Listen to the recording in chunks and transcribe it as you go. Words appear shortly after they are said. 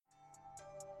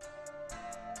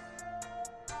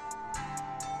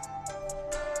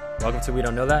Welcome to We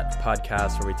Don't Know That, a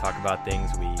podcast where we talk about things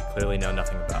we clearly know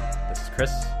nothing about. This is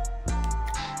Chris.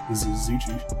 This is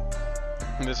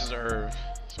Zuchi. And this is Irv.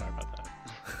 Sorry about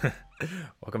that.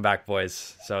 Welcome back,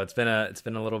 boys. So it's been a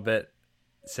little bit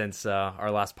since our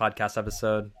last podcast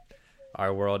episode.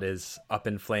 Our world is up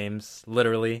in flames,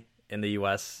 literally, in the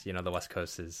U.S. You know, the West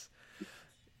Coast is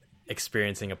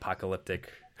experiencing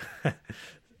apocalyptic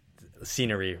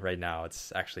scenery right now.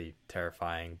 It's actually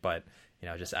terrifying, but you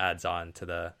know, it just adds on to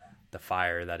the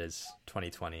fire that is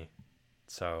 2020.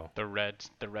 So The red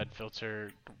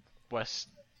filter West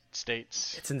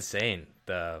states. it's insane,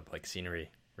 the scenery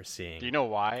we're seeing. Do you know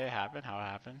why it happened? How it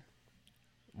happened?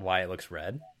 Why it looks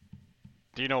red?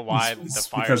 Do you know why It's the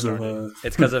fire because started? of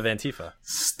It's because of Antifa.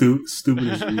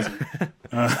 stupidest reason.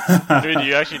 Dude, do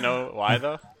you actually know why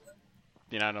though?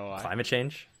 Do you not know why? Climate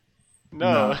change?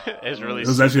 No, No. it's really It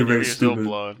was actually stupid. very You're so stupid.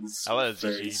 blown. It's I'll let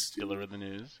very Gigi stupid. deliver the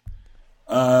news.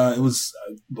 It was,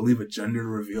 I believe, a gender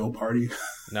reveal party.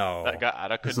 No. That got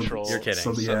out of control. You're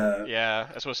kidding. Yeah,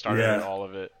 that's what started Yeah. all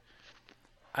of it.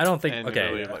 I don't think. And Okay.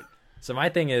 really, like, So my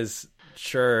thing is,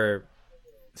 sure,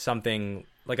 something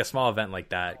like a small event like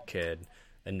that could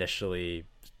initially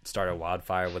start a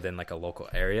wildfire within like a local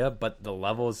area, but the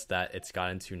levels that it's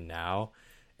gotten to now,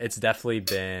 it's definitely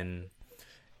been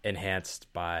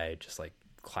enhanced by just like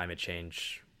climate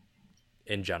change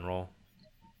in general,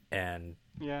 and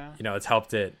yeah. you know, it's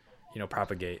helped it, you know,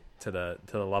 propagate to the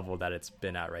level that it's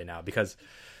been at right now, because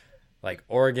like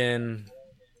Oregon,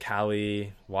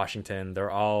 Cali, Washington, they're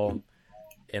all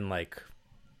in like,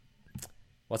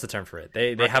 what's the term for it?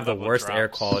 They have the level worst air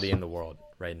droughts. quality in the world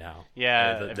right now.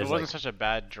 Yeah, if it There's, wasn't such a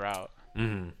bad drought.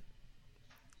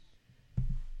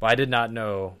 But I did not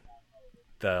know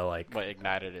the like, What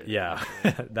ignited it? yeah,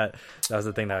 that was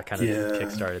the thing that kind of Yeah.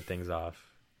 kickstarted things off.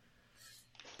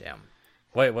 Damn.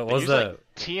 Wait, what They was use, the? like,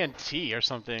 TNT or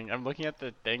something? I'm looking at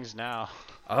the things now.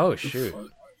 Oh shoot! Fuck.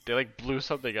 They like blew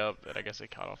something up and I guess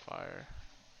it caught on fire.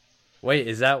 Wait,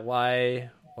 is that why?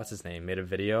 What's his name? Made a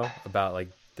video about like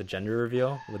the gender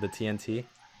reveal with the TNT.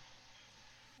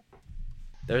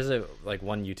 There's a like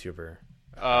one YouTuber.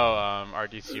 Oh,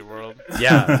 RDC World.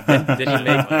 Yeah, did he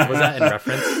make? Was that in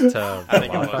reference to I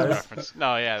think it was a wildfires? reference.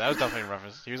 No, yeah, that was definitely a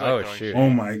reference. He was like Oh, throwing shoot. shit. Oh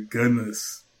my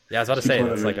goodness. Yeah, I was about to He say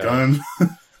put it's out like a a gun.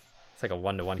 it's like a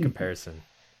 1-to-1 comparison.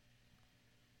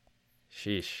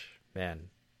 Sheesh, man.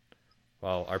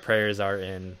 Well, our prayers are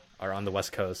on the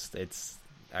West Coast. It's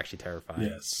actually terrifying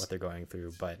Yes. what they're going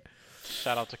through. But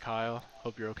Shout out to Kyle.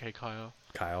 Hope you're okay, Kyle.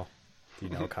 Kyle, do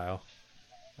you know Kyle?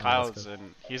 Kyle's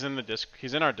in. He's in the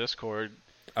He's in our Discord,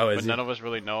 Oh, but is he? none of us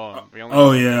really know him. We only Oh,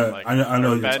 know him yeah. through, like, I know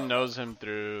who you're Ben talking knows him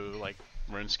through like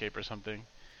RuneScape or something.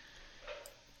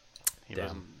 He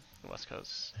lives Damn. in the West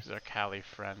Coast. He's our Cali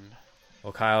friend.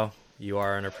 Well, Kyle, you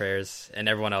are in our prayers, and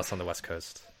everyone else on the West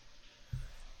Coast.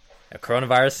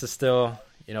 Coronavirus is still,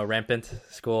 you know, rampant.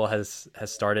 School has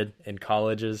started in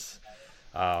colleges.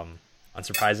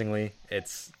 Unsurprisingly,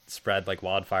 it's spread like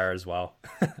wildfire as well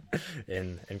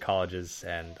in colleges,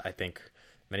 and I think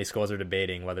many schools are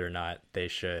debating whether or not they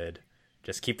should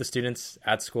just keep the students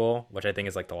at school, which I think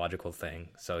is like the logical thing.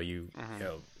 So you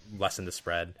know, lessen the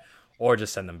spread, or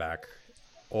just send them back.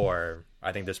 Or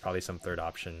I think there's probably some third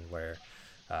option where,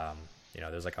 you know,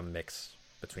 there's like a mix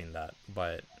between that.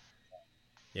 But,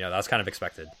 you know, that was kind of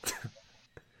expected.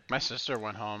 My sister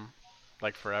went home,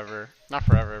 like forever. Not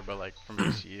forever, but like from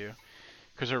ECU.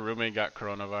 Because her roommate got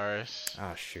coronavirus.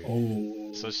 Oh, shoot.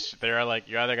 Oh. So they're like,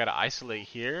 you either got to isolate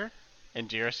here in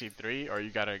GRC3 or you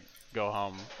got to go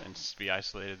home and be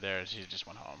isolated there. She just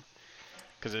went home.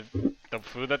 Because if the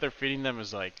food that they're feeding them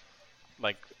is like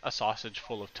a sausage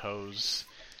full of toes.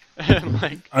 And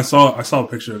like, I saw a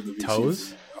picture of the VCs.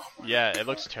 Toes? yeah, it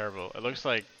looks terrible. It looks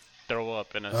like throw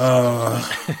up in a Uh,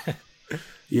 sausage.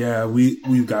 yeah,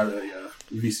 we've got to,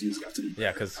 VCU's got to do better.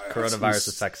 Yeah, because I- coronavirus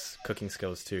affects cooking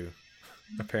skills too,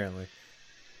 apparently.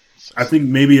 I think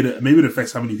maybe it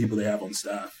affects how many people they have on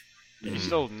staff. You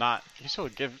still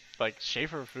give like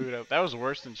Schaefer food out. That was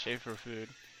worse than Schaefer food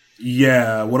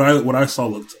Yeah, what I saw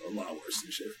looked a lot worse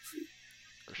than shit.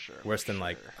 for sure. Worse for than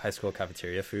like sure. high school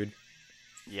cafeteria food.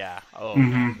 Yeah. Oh,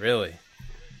 Mhm. Really?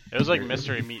 it was like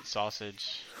mystery meat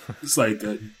sausage. It's like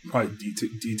probably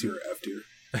D tier or F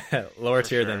tier. Lower For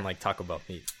tier sure. than like Taco Bell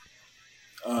meat.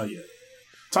 Yeah.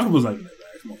 Taco Bell's not even that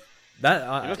bad. Come on. That You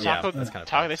know, yeah, Taco, that's kind of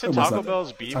Taco, they said Taco Bell's Taco not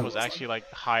Bell's bad. beef Taco was Bell's actually like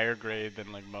higher grade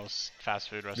than like most fast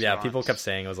food restaurants. yeah. People kept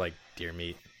saying it was like deer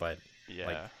meat, but Yeah,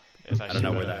 like, it's I don't actually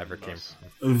know where better that ever than came most.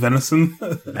 from. Venison.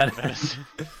 Venison.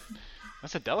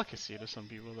 That's a delicacy to some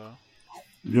people, though.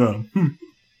 Yeah.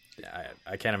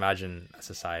 I can't imagine a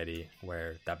society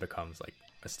where that becomes like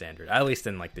a standard, at least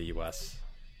in like the U.S.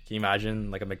 Can you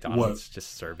imagine like a McDonald's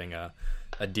just serving a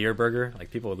deer burger?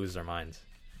 Like people would lose their minds.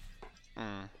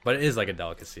 But it is like a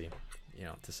delicacy,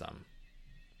 to some.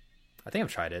 I think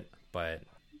I've tried it, but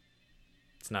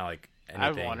it's not like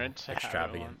anything I wanted to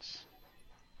extravagant. have it once.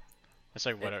 It's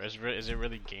like whatever. Is it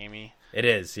really gamey? It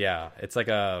is, yeah. It's like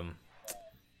have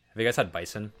you guys had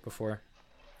bison before?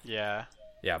 Yeah.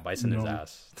 Yeah, bison is No.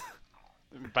 ass.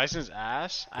 Bison's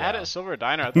ass. I Yeah. had it at Silver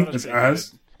Diner. I thought it was It's pretty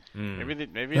ass? good.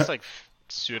 Maybe it's like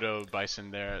pseudo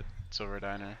bison there at Silver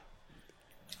Diner.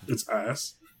 It's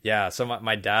ass. Yeah, so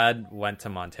my dad went to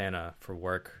Montana for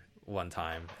work one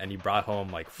time, and he brought home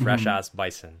like fresh ass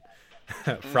bison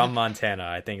from Montana.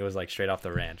 I think it was like straight off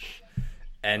the ranch,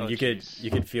 and Oh, you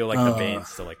jeez. could feel like the veins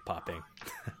still like popping.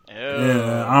 Ew.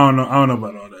 Yeah, I don't know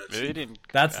about all that. Maybe Shit. they didn't.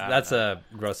 That's a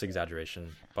gross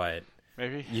exaggeration, but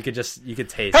maybe. you could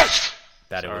taste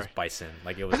that it was Sorry. bison,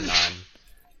 like it was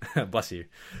bless you,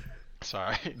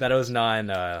 Sorry. that it was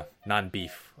non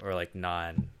beef or like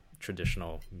non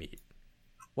traditional meat.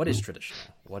 What is traditional?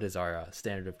 What is our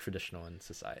standard of traditional in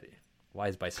society? Why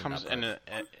is bison Comes not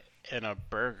part in a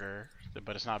burger,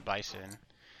 but it's not bison.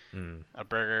 A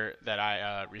burger that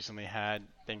I recently had,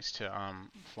 thanks to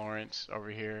Florence over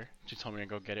here. She told me to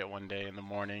go get it one day in the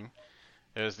morning.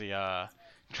 It was the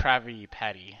Travi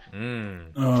Patty,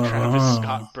 Travis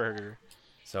Scott burger.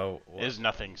 So It is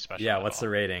nothing special. yeah, at what's all. the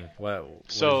rating? What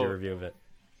is So- your review of it?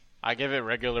 I give it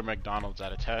regular McDonald's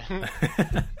out of 10.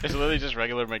 It's literally just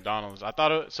regular McDonald's. I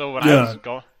thought it. So when Yeah. I was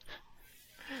going,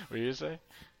 what did you say?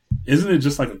 Isn't it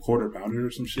just like a quarter pounder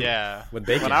or some shit? Yeah. With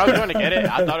bacon. When I was going to get it,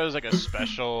 I thought it was like a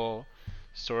special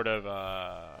sort of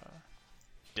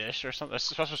dish or something, a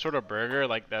special sort of burger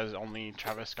like that only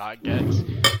Travis Scott gets.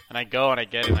 And I go and I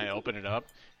get it and I open it up,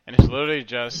 and it's literally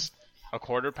just a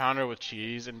quarter pounder with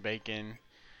cheese and bacon,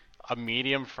 a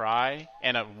medium fry,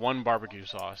 and one barbecue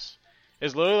sauce.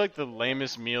 It's literally like the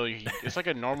lamest meal you eat. It's like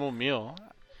a normal meal.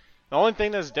 The only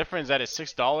thing that's different is that it's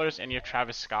 $6 and you have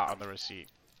Travis Scott on the receipt.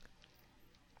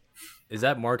 Is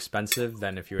that more expensive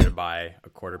than if you were to buy a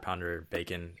quarter pounder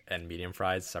bacon and medium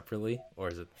fries separately, or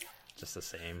is it just the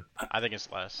same? I think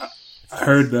it's less. I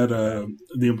heard that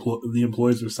the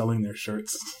employees were selling their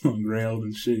shirts on Grailed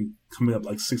and shit, coming up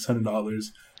like $600.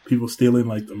 People stealing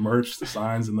like the merch, the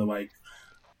signs, and the like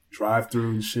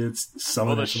drive-through and shit, selling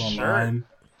Well, the that shit shirt- online.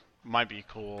 Might be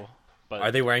cool, but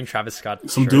Are they wearing Travis Scott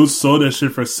Some shirts? dudes sold that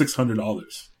shit for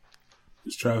 $600.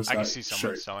 It's Travis I can Scott see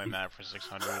someone shirt. selling that for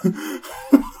 600.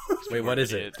 Wait, what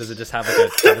is it? idiots. Does it just have like a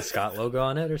Travis Scott logo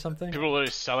on it or something? People are literally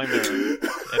selling their.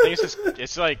 I think it's just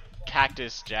it's like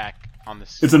Cactus Jack on the.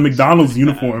 It's a McDonald's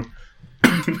uniform.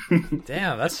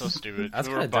 Damn, that's So stupid. That's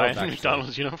People are kind of buying dope, actually.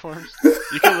 McDonald's uniforms.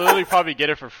 You can literally probably get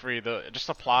it for free. Just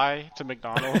apply to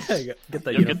McDonald's. Get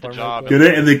the You'll get the uniform job Get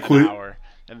it and they in quit. an hour,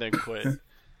 and then quit.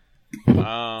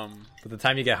 By the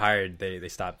time you get hired, they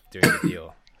stop doing the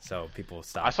deal, so people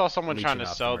stop. I saw someone trying to leeching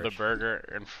off sell the merch. burger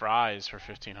and fries for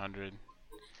 $1,500.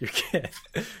 You're kidding.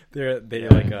 They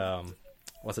like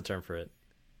what's the term for it?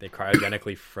 They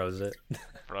cryogenically froze it.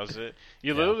 Froze it.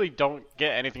 You literally don't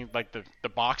get anything like the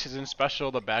box isn't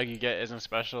special. The bag you get isn't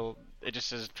special. It just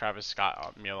says Travis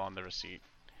Scott meal on the receipt.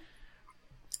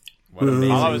 What amazing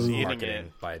While I was eating marketing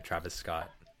it- by Travis Scott.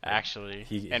 Actually,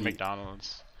 and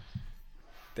McDonald's.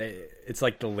 It's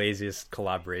like the laziest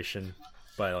collaboration,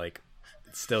 but like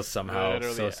it's still somehow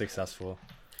Literally. so successful.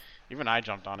 Even I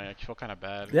jumped on it. I feel kind of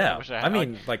bad. Yeah, wish I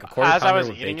mean, like a quarter as I pounder was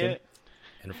with eating bacon it,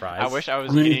 and fries. I wish I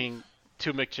was I mean- eating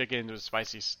 2 McChickens with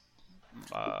spicy,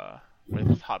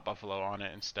 with hot buffalo on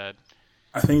it instead.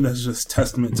 I think that's just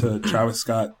testament to Travis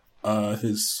Scott,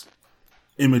 his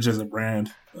image as a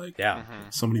brand. Like, Yeah,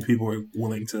 so many people are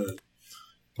willing to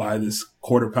buy this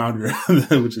quarter pounder,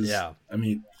 which is, Yeah. I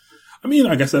mean,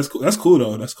 I guess that's cool. That's cool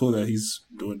though. That's cool that he's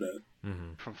doing that.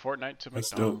 From Fortnite to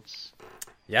That's McDonald's.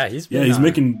 yeah, he's Yeah, been, he's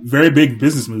making very big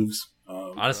business moves.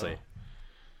 honestly.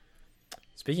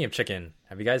 Speaking of chicken,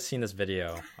 have you guys seen this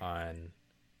video on?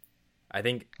 I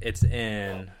think it's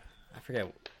in. I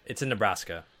forget. It's in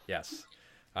Nebraska. Yes.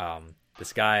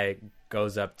 This guy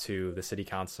goes up to the city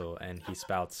council and he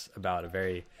spouts about a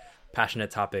very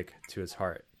passionate topic to his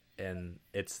heart, and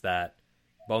it's that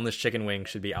boneless chicken wings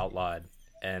should be outlawed,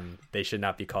 and they should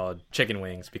not be called chicken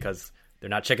wings because they're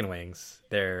not chicken wings.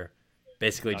 They're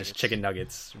basically just Nuggets. chicken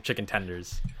nuggets, chicken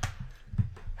tenders.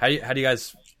 How do you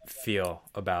guys feel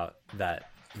about that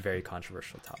very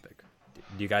controversial topic?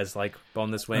 Do you guys like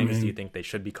boneless wings? Do you think they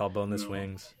should be called boneless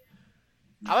wings?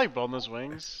 I like boneless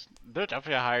wings. They're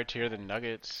definitely a higher tier than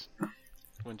nuggets.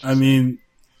 Wouldn't you I say? mean,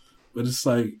 but it's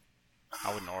like,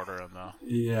 I wouldn't order them though.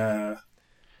 yeah,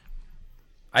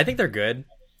 I think they're good,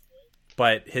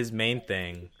 but his main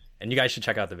thing, and you guys should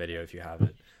check out the video if you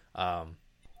haven't.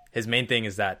 his main thing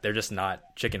is that they're just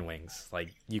not chicken wings.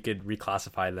 Like you could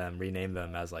reclassify them, rename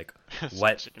them as like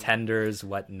wet Chicken- tenders,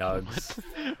 wet nugs,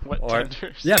 What or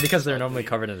tenders? yeah, because they're normally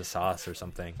covered in a sauce or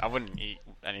something. I wouldn't eat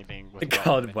anything with They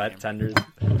call in it the wet name. tenders.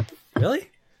 Really?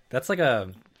 That's like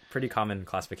a pretty common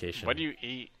classification. What do you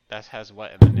eat that has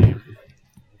wet in the name?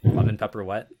 Lemon pepper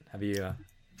wet? Have you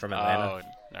from Atlanta? Oh,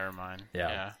 never mind.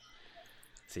 Yeah.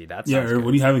 See, that's Yeah, Herb,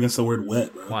 what do you have against the word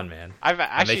wet, bro? Come on, man. I've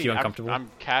actually make you uncomfortable? I'm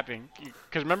capping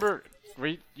because remember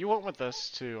you went with us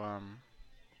to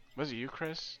was it you,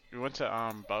 Chris? We went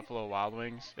to Buffalo Wild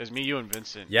Wings. It was me, you, and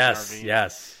Vincent. in Yes, RV.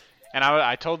 yes. And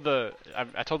I told the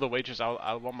waitress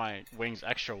I want my wings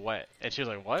extra wet, and she was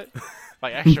like, "What?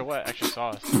 Like extra wet, extra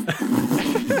sauce?"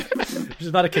 She's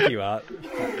about to kick you out.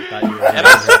 Thought you were- And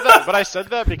I said that, but I said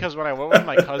that because when I went with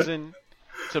my cousin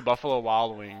to Buffalo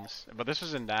Wild Wings, but this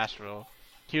was in Nashville,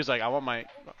 he was like, I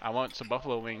want some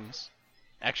buffalo wings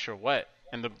extra wet,"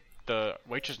 and the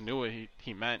waitress knew what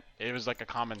he meant. It was like a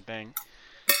common thing.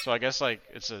 So I guess like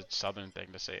it's a southern thing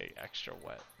to say extra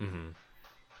wet. Mhm.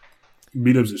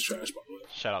 B-dubs is trash, by the way.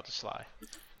 Shout out to Sly.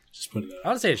 Just put it I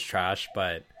out. would say it's trash,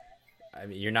 but I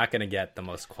mean, you're not gonna get the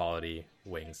most quality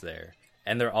wings there,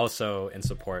 and they're also in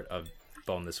support of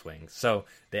boneless wings. So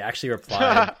they actually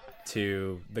replied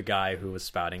to the guy who was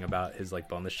spouting about his like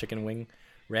boneless chicken wing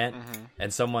rant,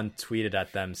 and someone tweeted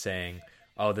at them saying,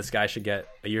 "Oh, this guy should get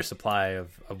a year's supply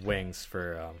of wings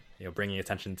for bringing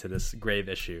attention to this grave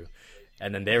issue."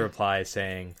 And then they reply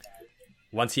saying,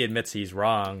 "Once he admits he's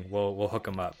wrong, we'll hook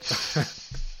him up."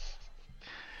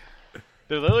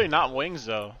 They're literally not wings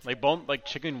though. Like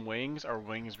chicken wings are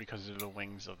wings because they're the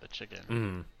wings of the chicken.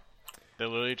 Mhm. They're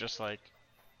literally just like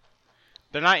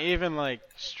they're not even like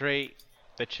straight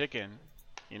the chicken,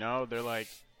 you know? They're like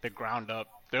they're ground up.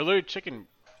 They're literally chicken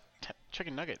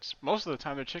nuggets. Most of the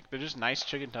time they're just nice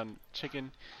chicken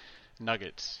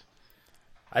nuggets.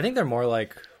 I think they're more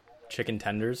like chicken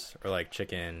tenders or like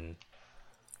chicken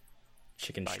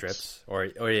Bites. strips or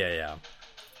yeah.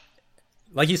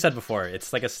 Like you said before,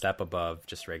 it's like a step above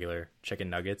just regular chicken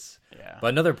nuggets. Yeah. But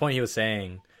another point he was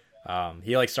saying,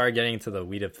 he like started getting into the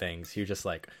weed of things. He was just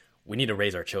like, we need to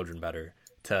raise our children better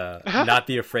to not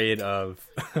be afraid of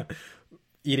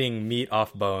eating meat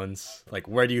off bones. Like,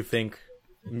 where do you think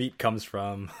meat comes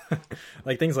from?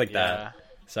 Like things like Yeah. that.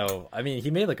 So, I mean,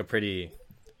 he made like a pretty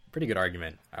good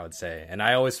argument, I would say. And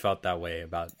I always felt that way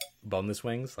about boneless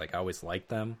wings. Like, I always liked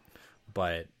them,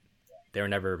 but they were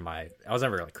never I was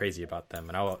never like crazy about them.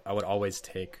 And I would always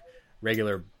take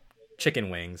regular chicken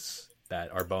wings that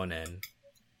are bone in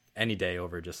any day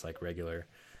over just like regular,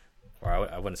 or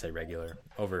I wouldn't say regular,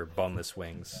 over boneless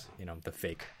wings, the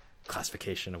fake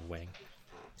classification of wing.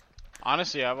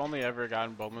 Honestly, I've only ever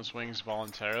gotten boneless wings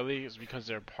voluntarily is because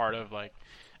they're part of like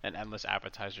an endless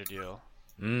appetizer deal.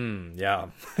 Yeah.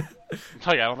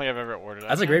 Like I don't think I've ever ordered.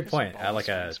 That's a great Some point. At like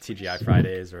boneless a wings, please. TGI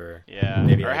Fridays or Yeah,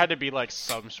 maybe or like- it had to be like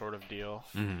some sort of deal.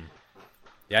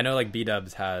 Yeah, I know like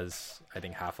B-Dubs has, I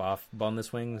think, half off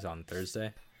boneless wings on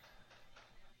Thursday.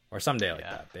 Or some day like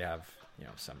Yeah. that. They have,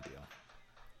 some deal.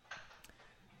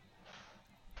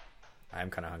 I'm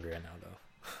kind of hungry right now,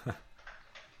 though.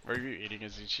 Were you eating,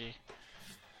 Azuchi?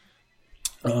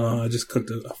 I just cooked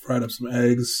I fried up some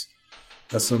eggs,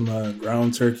 got some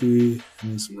ground turkey,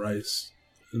 and then some rice.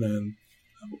 And then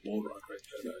I have a bowl rock right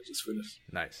there that I just finished.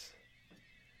 Nice.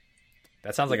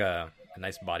 That sounds like a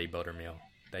nice bodybuilder meal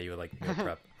that you would like meal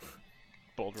prep.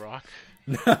 Bold Rock.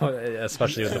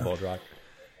 Especially with the Bold Rock.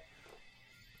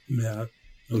 Yeah,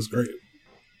 it was great.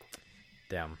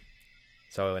 Damn.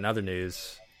 So in other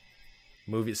news,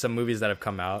 some movies that have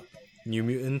come out: New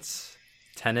Mutants,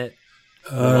 Tenet.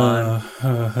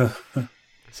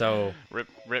 So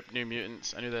Rip New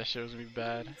Mutants. I knew that shit was gonna be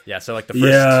bad. yeah, so like the first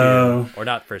Yeah. two, or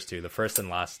not first two, the first and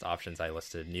last options I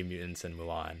listed, New Mutants and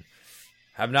Mulan,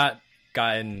 have not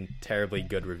gotten terribly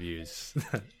good reviews.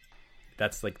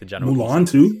 That's like the general. Mulan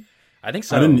too. I think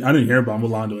so. I didn't hear about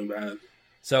Mulan doing bad.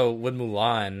 So with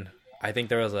Mulan, I think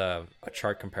there was a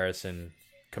chart comparison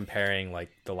comparing like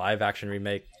the live action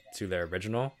remake to their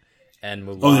original, and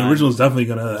Mulan. Oh, the original is definitely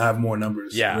gonna have more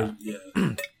numbers. Yeah. yeah.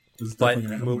 It's But definitely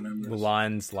gonna have more numbers.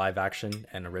 Mulan's live action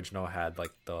and original had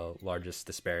like the largest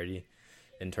disparity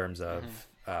in terms of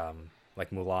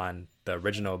like Mulan, the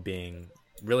original being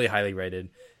really highly rated,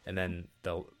 and then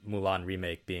the Mulan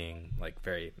remake being like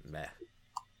very meh.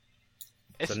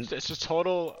 It's a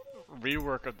total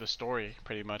rework of the story,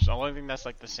 pretty much. The only thing that's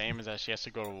like the same is that she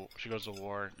goes to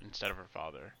war instead of her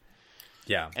father.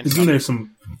 Yeah, And Isn't there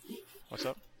some? what's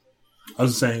up? I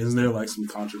was just saying, isn't there like some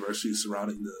controversy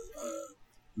surrounding the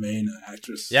main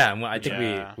actress? yeah, and I think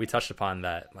Yeah. we touched upon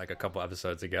that like a couple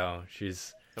episodes ago.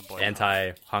 She's The boy.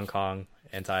 anti Hong Kong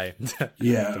anti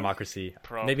Yeah. democracy.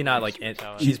 Pro Maybe not police like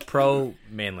brutality. she's pro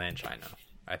mainland China.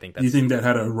 I think Do you that's think that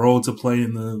had a role to play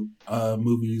in the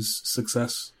movie's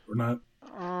success or not?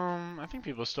 I think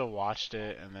people still watched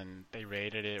it and then they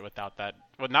rated it without that.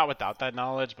 Well, not without that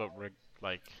knowledge, but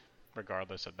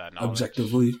regardless of that knowledge.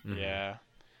 Objectively, Yeah.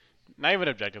 Not even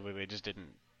objectively. They just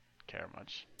didn't care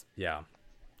much. yeah.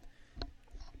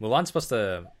 Mulan's supposed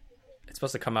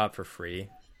to come out for free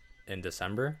in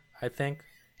December, I think.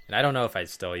 And I don't know if I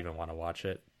still even want to watch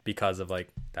it because of like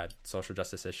that social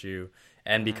justice issue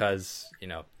and because, you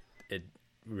know, it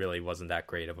really wasn't that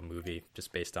great of a movie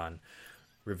just based on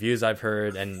reviews I've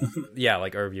heard. And yeah,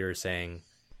 like Irv, you were saying,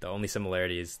 the only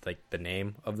similarity is like the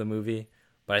name of the movie,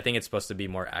 but I think it's supposed to be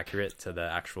more accurate to the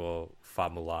actual Fa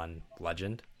Mulan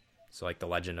legend. So like the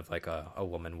legend of like a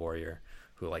woman warrior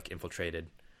who like infiltrated,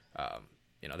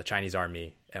 you know, the Chinese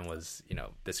army and was, you know,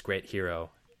 this great hero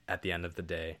at the end of the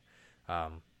day.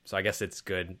 So I guess it's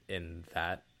good in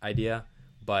that idea,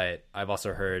 but I've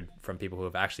also heard from people who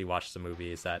have actually watched the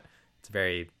movie is that it's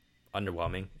very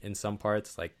underwhelming in some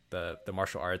parts. Like the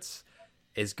martial arts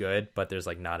is good, but there's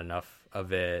like not enough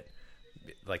of it.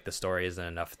 Like the story isn't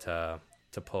enough to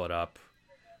pull it up.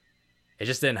 It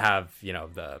just didn't have, you know,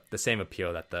 the same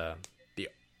appeal that the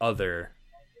other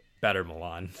better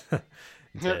Mulan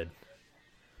did.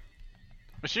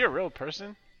 Was she a real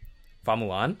person? Fa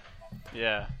Mulan?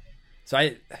 Yeah. So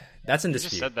that's in You just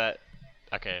dispute. said that.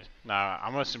 Okay. Nah,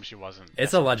 I'm gonna assume she wasn't.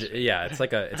 It's a legend. Yeah, it's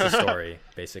a story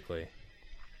basically.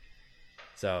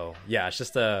 So yeah, it's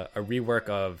just a rework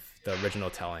of the original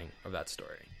telling of that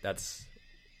story. That's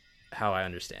how I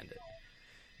understand it.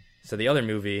 So the other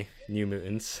movie, New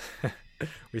Mutants,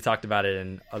 we talked about it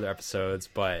in other episodes,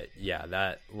 but yeah,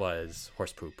 that was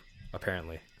horse poop,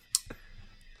 apparently.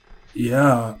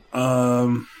 yeah.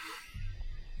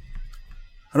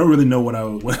 I don't really know what I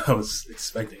was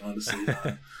expecting, honestly.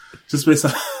 Just based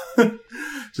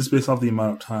off the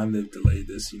amount of time they've delayed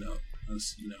this, you know,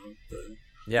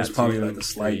 Yeah, it's probably like a 3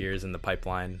 slight years in the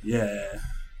pipeline. Yeah.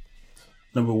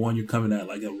 Number one, you're coming at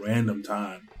like a random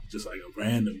time, just like a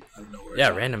random out of nowhere. Yeah,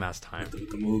 time random ass time. with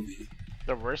the movie.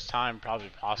 The worst time probably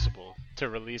possible to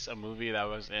release a movie that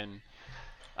was in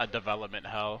a development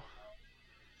hell.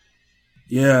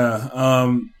 Yeah.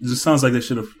 It just sounds like they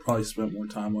should have probably spent more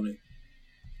time on it.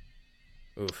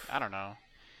 Oof. I don't know.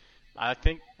 I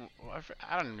think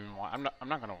I don't even want. I'm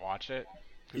not gonna watch it.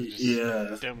 It just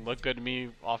Yeah. didn't look good to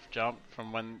me off jump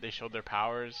from when they showed their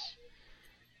powers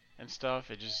and stuff.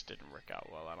 It just didn't work out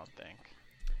well. I don't think.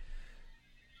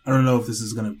 I don't know if this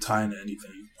is gonna tie into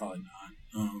anything. Probably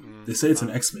not. They say it's an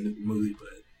X-Men movie, but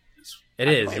it's It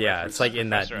is, Probably yeah. references It's like in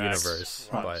that Professor X universe,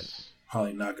 was- but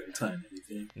probably not gonna tie into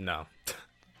anything. no,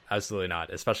 absolutely not.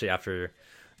 Especially after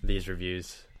these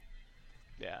reviews.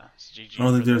 yeah, it's GG I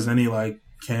don't think for there's them. any like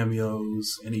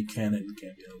cameos, any canon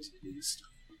cameos at least.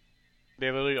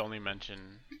 They literally only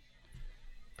mention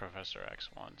Professor X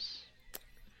once.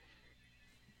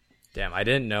 Damn, I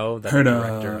didn't know that Heard, the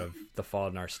director of The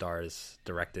Fault in Our Stars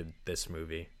directed this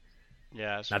movie.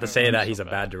 Yeah, it's Not to not say that so he's a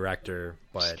bad. bad director,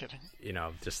 Just but kidding. you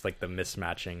know, just like the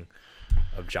mismatching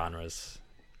of genres.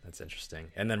 That's interesting.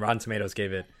 And then Rotten Tomatoes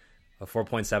gave it a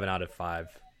 4.7 out of 5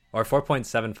 or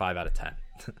 4.75 out of 10.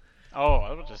 Oh, I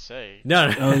was about to say. No,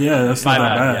 no. Oh yeah, that's My not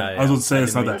that bad. bad. Yeah, I was yeah. going to say I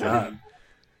it's not didn't that mean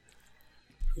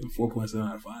bad. 4.7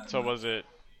 out of 5. So was it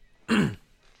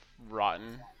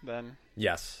rotten then?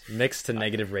 Yes, mixed to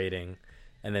negative rating,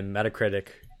 and then Metacritic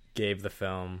gave the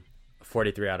film a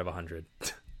 43 out of 100.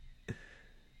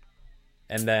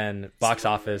 And then box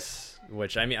office,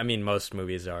 which I mean most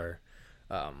movies are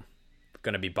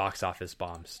going to be box office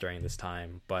bombs during this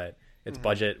time, but its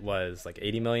budget was like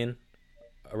 80 million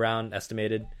around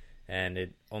estimated, and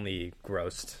it only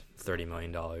grossed $30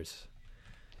 million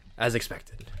as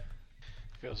expected.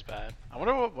 Feels bad. I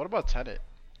wonder what about Tenet?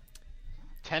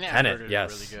 Tenet, I Tenet, heard is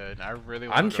yes. really good. I really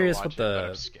I'm want to go curious watch what it, the- but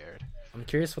I'm scared. I'm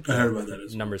curious what I heard about the that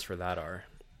as well. numbers for that are,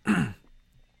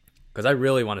 because I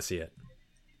really want to see it.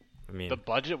 I mean, The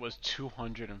budget was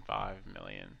 205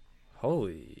 million.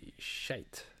 holy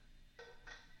shit.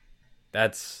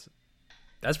 That's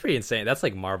pretty insane. That's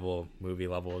like Marvel movie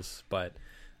levels, but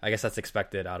I guess that's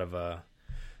expected out of a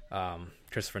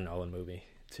Christopher Nolan movie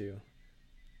too.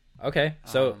 Okay,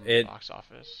 so it box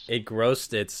office.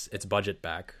 grossed its budget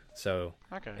back, so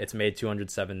Okay. it's made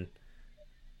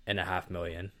 207.5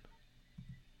 million.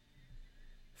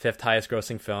 Fifth highest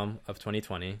grossing film of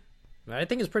 2020. I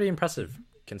think it's pretty impressive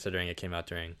considering it came out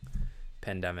during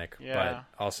pandemic. Yeah.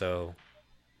 But also,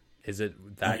 is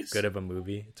it that Nice. good of a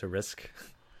movie to risk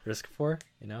for?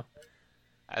 You know?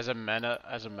 As a meta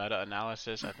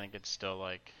analysis, I think it's still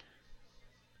like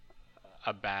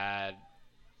a bad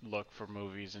look for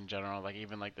movies in general. Like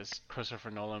even like this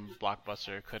Christopher Nolan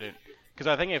blockbuster couldn't, because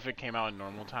I think if it came out in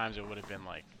normal times, it would have been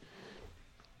like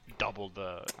double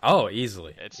the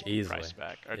Easily. its Easily. price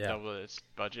back or Yeah. double its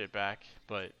budget back.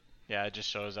 But yeah, it just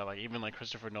shows that like even like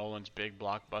Christopher Nolan's big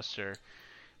blockbuster,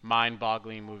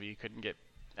 mind-boggling movie couldn't get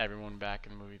everyone back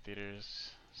in movie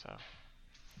theaters. So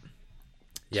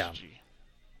Yeah.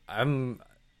 GG.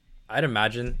 I'd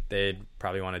imagine they'd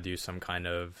probably want to do some kind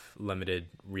of limited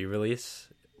re-release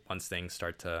once things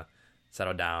start to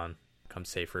settle down, become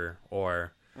safer,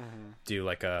 or do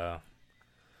like a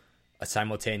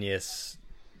simultaneous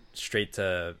straight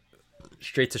to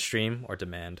stream or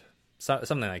demand,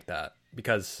 something like that.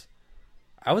 Because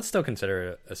I would still consider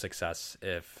it a success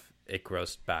if it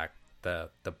grossed back the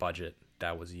budget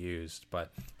that was used,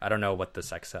 but I don't know what the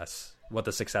success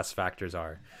factors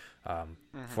are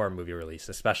for a movie release,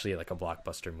 especially like a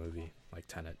blockbuster movie like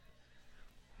Tenet.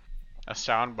 A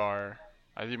sound bar.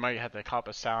 You might have to cop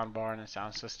a sound bar and a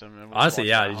sound system. And Honestly,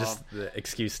 yeah, you just the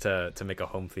excuse to make a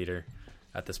home theater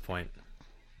at this point.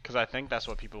 Because I think that's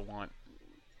what people want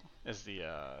is the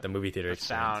movie theater the experience.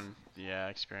 sound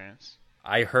experience.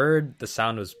 I heard the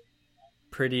sound was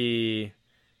pretty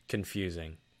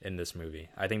confusing in this movie.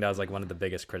 I think that was like one of the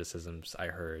biggest criticisms I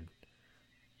heard.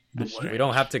 We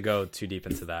don't have to go too deep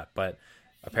into that, but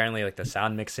apparently like the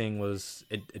sound mixing was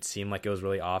it seemed like it was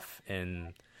really off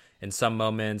in some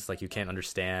moments. Like you can't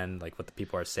understand like what the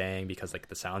people are saying because like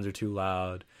the sounds are too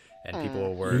loud, and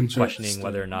people were questioning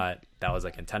whether or not that was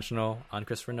like intentional on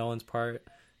Christopher Nolan's part.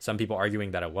 Some people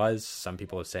arguing that it was. Some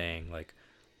people are saying like,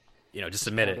 just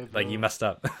admit it, like you messed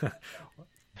up.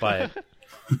 But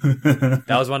that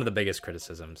was one of the biggest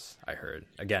criticisms I heard.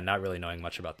 Again, not really knowing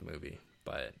much about the movie,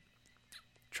 but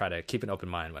try to keep an open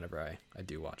mind whenever I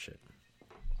do watch it.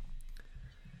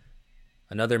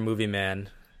 Another movie man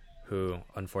who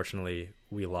unfortunately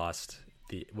we lost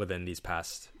within these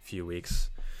past few weeks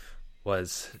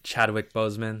was Chadwick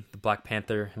Boseman, the Black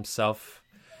Panther himself.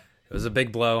 It was a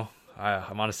big blow.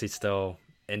 I'm honestly still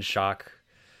in shock,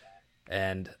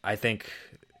 and I think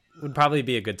it would probably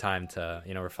be a good time to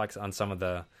reflect on some of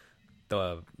the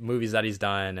movies that he's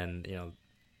done, and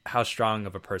how strong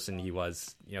of a person he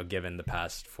was, given the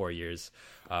past 4 years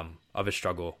of his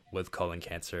struggle with colon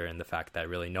cancer, and the fact that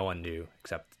really no one knew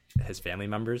except his family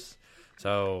members.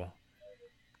 So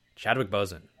Chadwick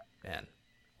Boseman, man,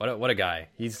 what a guy.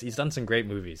 He's done some great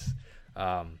movies,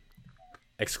 not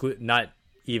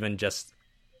even just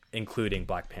including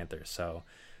Black Panther. So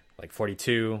like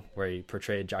 42, where he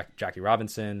portrayed Jackie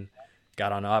Robinson,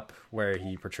 Got On Up, where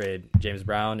he portrayed James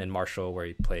Brown, and Marshall, where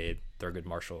he played Thurgood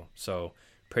Marshall. So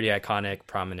pretty iconic,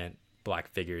 prominent Black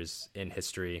figures in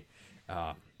history,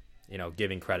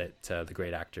 giving credit to the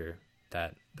great actor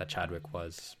that Chadwick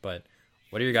was. But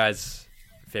what are your guys'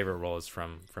 favorite roles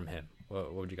from him?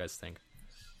 What would you guys think?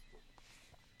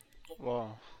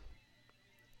 Well,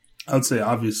 I would say,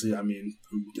 obviously, I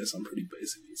guess I'm pretty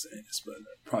basic in saying this, but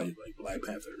probably like Black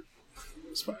Panther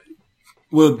was probably,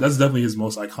 well, that's definitely his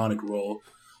most iconic role.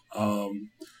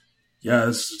 Yeah,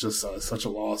 it's just such a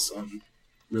loss.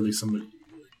 Really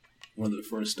one of the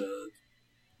first,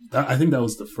 I think that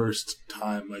was the first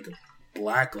time like a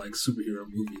Black like superhero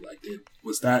movie like it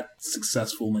was that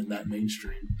successful and that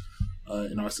mainstream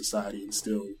in our society, and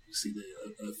still you see the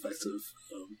effects of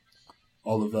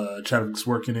all of Chadwick's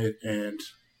work in it and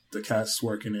the cast's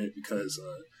work in it, because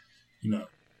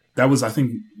that was, I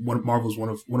think, one of Marvel's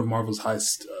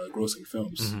highest grossing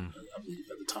films, I believe,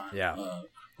 at the time. Yeah,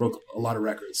 broke a lot of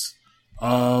records.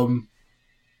 Yeah,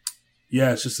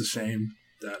 it's just a shame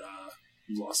that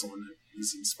we lost someone that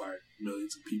has inspired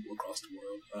millions of people across the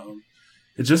world.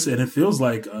 It feels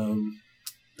like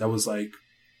that was like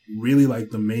really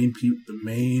like the main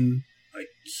like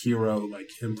hero, like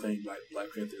him playing Black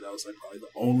Panther. That was like probably the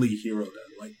only hero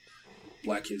that like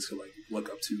Black kids could like look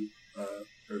up to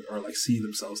or like see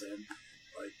themselves in,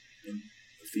 like in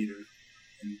the theater,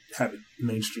 and have it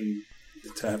mainstream,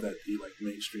 to have that be like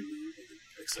mainstream,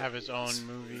 have his own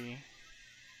movie,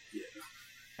 yeah,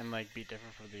 and like be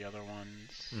different from the other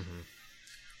ones,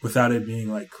 without it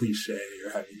being like cliche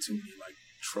or having too many like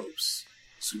tropes,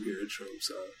 superhero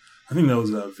tropes. I think that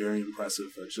was very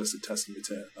impressive. Just a testament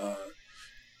to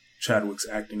Chadwick's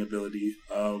acting ability.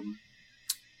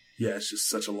 Yeah, it's just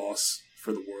such a loss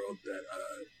for the world that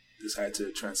this had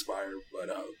to transpire. But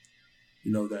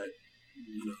it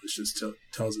just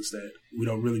tells us that we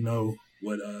don't really know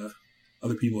what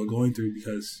other people are going through,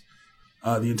 because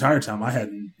the entire time I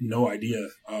had no idea.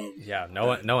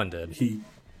 No one did.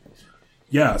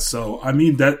 So I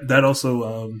mean that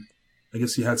also I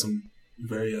guess he had a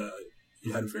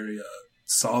very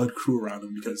solid crew around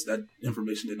him, because that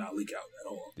information did not leak out at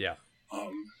all. Yeah.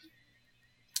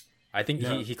 I think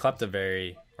Yeah. he kept a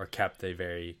very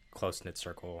close knit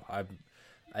circle.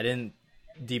 I didn't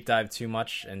deep dive too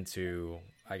much into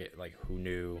I get like who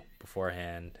knew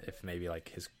beforehand, if maybe like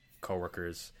his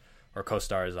coworkers or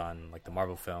co-stars on like the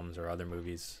Marvel films or other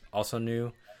movies also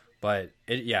knew, but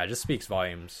it just speaks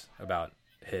volumes about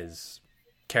his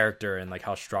character and like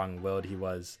how strong-willed he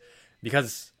was,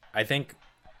 because I think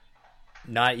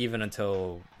not even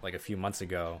until like a few months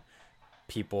ago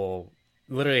people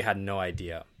literally had no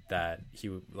idea that he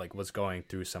like was going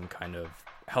through some kind of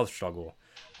health struggle.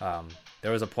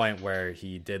 There was a point where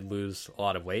he did lose a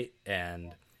lot of weight,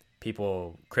 and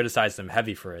people criticized him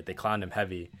heavy for it. They clowned him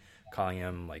heavy, calling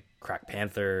him like Crack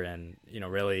Panther, and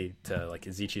really, to like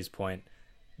Izuchi's point,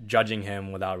 judging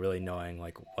him without really knowing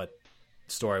like what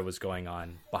story was going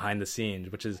on behind the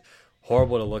scenes, which is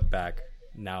horrible to look back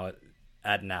now.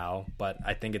 But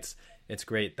I think it's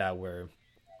great that we're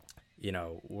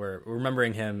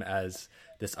remembering him as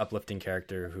this uplifting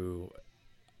character who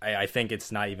I think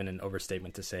it's not even an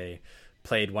overstatement to say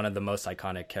played one of the most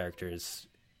iconic characters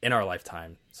in our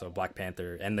lifetime. So Black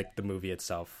Panther and the movie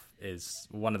itself is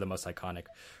one of the most iconic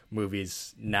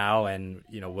movies now, and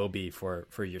will be for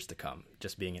years to come,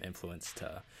 just being an influence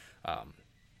to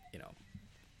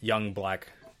young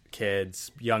black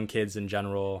kids, young kids in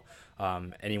general,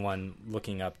 anyone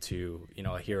looking up to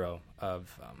a hero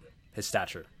of his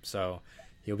stature. So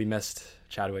he'll be missed.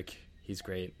 Chadwick, he's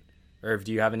great. Irv,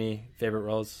 do you have any favorite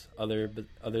roles other than Black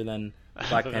Other than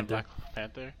Panther? Black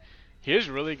Panther. He was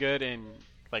really good in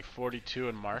like 42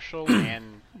 and Marshall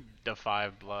and The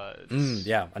Five Bloods.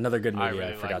 Yeah, another good I movie.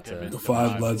 really I forgot liked him to. in The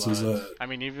Five Bloods was I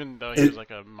mean, even though he was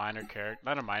like a minor character,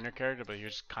 not a minor character, but he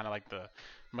was kind of like the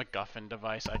MacGuffin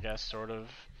device, I guess, sort of.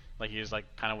 Like he was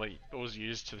like kind of what was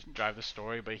used to drive the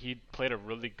story, but he played a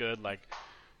really good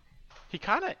he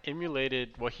kind of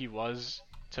emulated what he was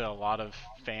to a lot of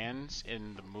fans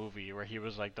in the movie, where he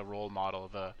was like the role model.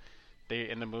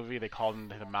 In the movie they called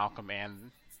him the Malcolm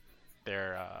and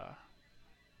their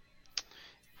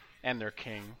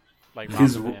king, like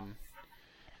Malcolm and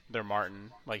their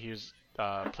Martin. Like he was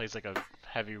plays like a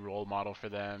heavy role model for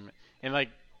them, and like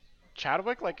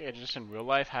Chadwick, like just in real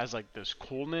life, has like this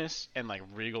coolness and like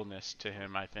regalness to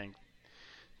him. I think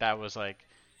that was like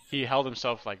he held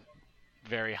himself like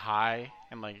very high,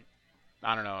 and like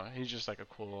I don't know, he's just like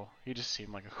he just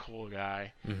seemed like a cool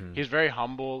guy. Mm-hmm. He's very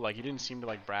humble, like he didn't seem to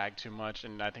like brag too much,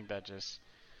 and I think that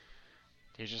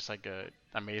he's just like a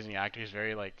amazing actor. He's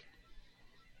very like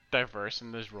diverse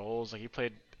in his roles. Like he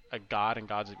played a god in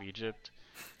Gods of Egypt.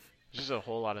 There's just a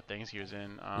whole lot of things he was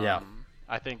in.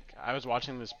 I think I was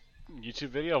watching this YouTube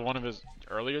video of one of his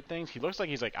earlier things. He looks like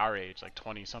he's like our age, like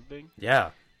 20 something. Yeah.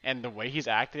 And the way he's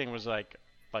acting was like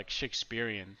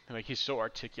Shakespearean. Like he's so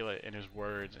articulate in his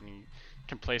words, and he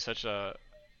can play such a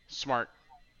smart,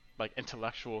 like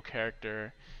intellectual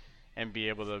character, and be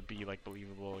able to be like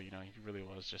believable. He really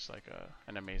was just like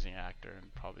an amazing actor,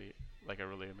 and probably like a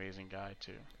really amazing guy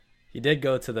too. He did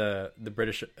go to the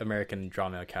British American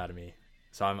Drama Academy,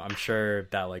 so I'm sure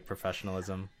that like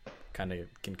professionalism can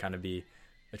be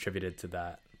attributed to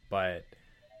that. But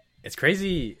it's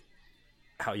crazy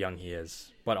how young he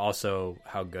is, but also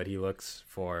how good he looks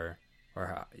for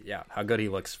how good he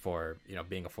looks for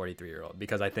being a 43-year-old.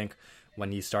 Because I think when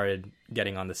he started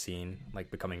getting on the scene, like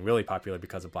becoming really popular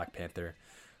because of Black Panther,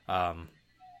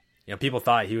 people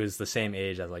thought he was the same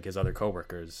age as like his other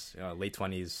coworkers, late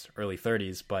 20s, early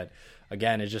 30s. But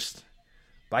again, it's just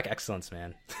black excellence,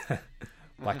 man.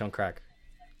 Black don't crack.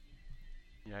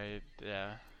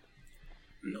 Yeah.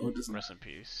 No, it doesn't. Rest in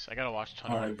peace. I gotta watch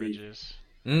 21 Bridges.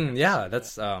 Yeah,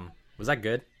 that's was that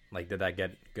good? Like, did that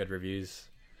get good reviews?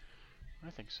 I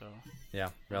think so. Yeah,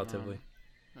 relatively.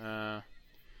 53%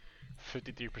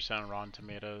 on Rotten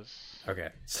Tomatoes. Okay,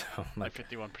 so like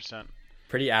 51%.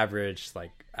 Pretty average,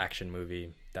 like action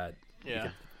movie that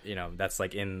Yeah. that's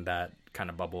like in that kind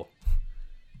of bubble.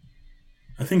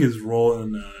 I think his role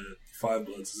in Five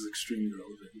Bloods is extremely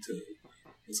relevant to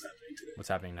what's happening today. What's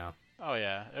happening now? Oh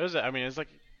yeah, it was. I mean, it's like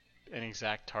an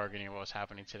exact targeting of what was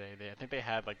happening today. I think they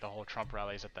had like the whole Trump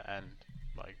rallies at the end,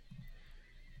 like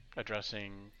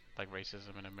addressing like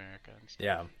racism in America and stuff.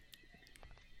 Yeah.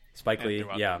 Spike Lee,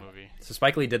 yeah. So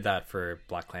Spike Lee did that for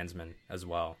BlacKkKlansman as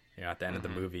well. At the end of the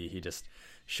movie, he just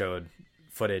showed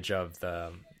footage of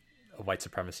the white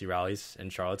supremacy rallies in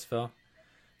Charlottesville.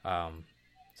 So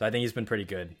I think he's been pretty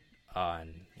good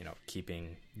on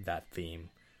keeping that theme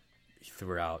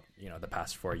throughout the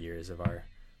past 4 years of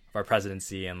our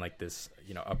presidency, and like this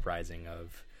uprising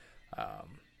of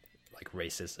like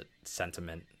racist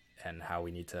sentiment, and how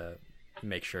we need to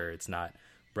make sure it's not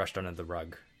brushed under the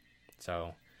rug.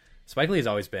 So Spike Lee has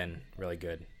always been really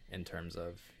good in terms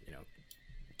of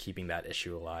keeping that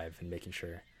issue alive and making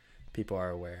sure people are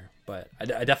aware. But I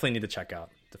definitely need to check out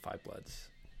the Five Bloods.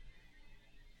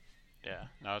 Yeah,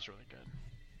 no, it's really good.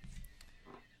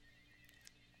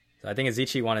 So I think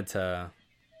Azichi wanted to.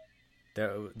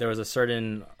 There was a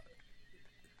certain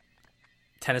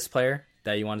tennis player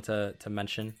that you wanted to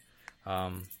mention.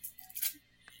 Naomi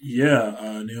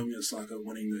Osaka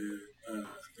winning the I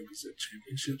think it was the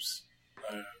championships.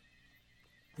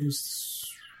 It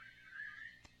was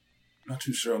not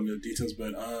too sure on the details,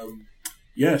 but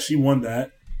she won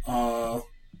that.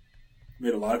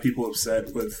 Made a lot of people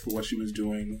upset with what she was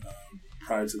doing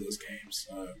prior to those games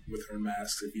with her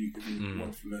masks. If you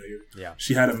weren't familiar,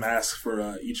 she had a mask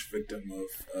for each victim of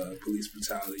police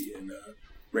brutality and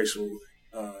racial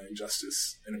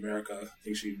injustice in America. I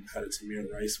think she had a Tamir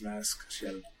Rice mask. She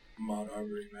had a Ahmaud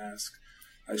Arbery mask.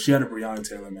 She had a Breonna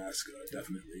Taylor mask,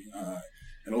 definitely.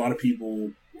 And a lot of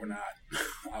people were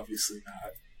obviously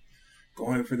not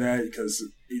going for that because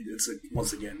it's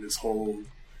once again this whole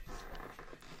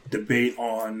debate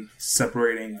on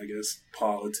separating, I guess,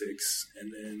 politics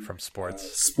and then from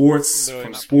sports.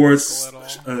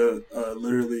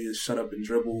 Literally shut up and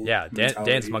dribble. Yeah,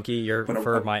 dance monkey. You're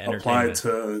for my entertainment.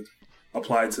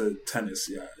 Applied to tennis.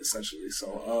 Yeah, essentially. So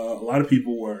a lot of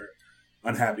people were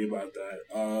unhappy about that.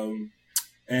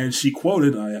 And she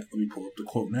quoted. Let me pull up the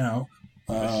quote now.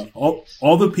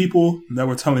 All the people that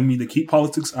were telling me to keep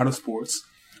politics out of sports,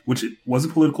 which it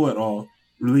wasn't political at all,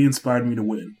 really inspired me to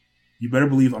win. You better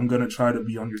believe I'm going to try to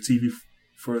be on your TV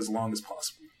for as long as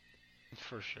possible.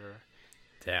 For sure.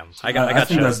 Damn. I got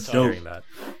chills hearing that.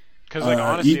 Because,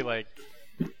 honestly,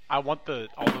 I want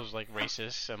all those,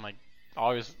 racists and,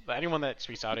 always, anyone that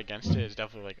speaks out against it is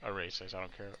definitely, a racist. I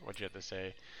don't care what you have to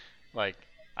say.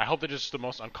 I hope they're just the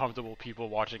most uncomfortable people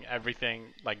watching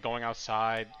everything, going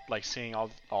outside, seeing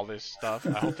all this stuff.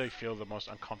 I hope they feel the most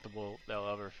uncomfortable they'll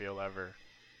ever feel ever.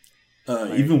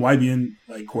 Even YBN,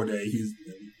 Corday,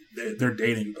 they're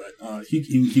dating, but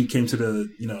he came to the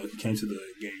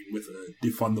game with a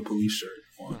defund the police shirt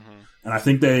on, and I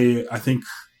think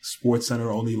Sports Center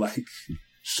only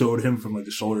showed him from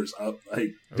the shoulders up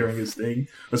during his thing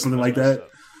or something like that.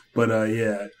 But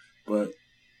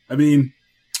I mean,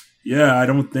 I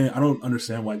don't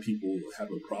understand why people have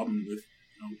a problem with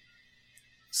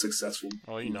successful,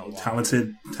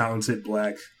 talented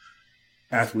black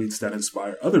athletes that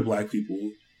inspire other black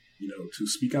people, to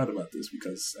speak out about this,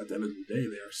 because at the end of the day,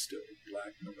 they are still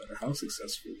black, no matter how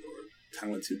successful or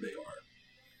talented they are.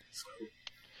 So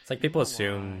it's people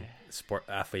assume sport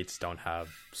athletes don't have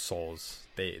souls.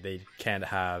 They can't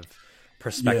have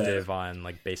perspective on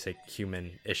basic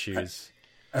human issues.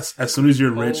 As soon as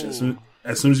you're rich, as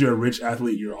soon as you're a rich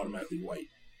athlete, you're automatically white,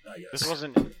 I guess.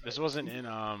 This wasn't in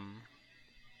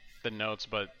the notes,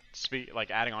 but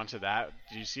adding on to that,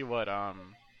 do you see what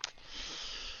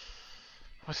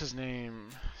what's his name?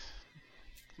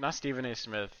 Not Stephen A.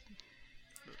 Smith.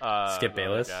 Skip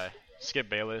Bayless. Guy. Skip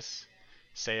Bayless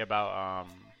say about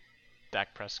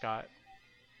Dak Prescott.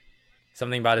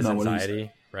 Something about his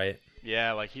anxiety, right?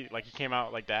 Yeah, he came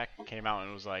out, Dak came out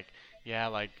and was my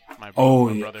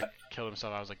brother killed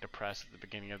himself. I was depressed at the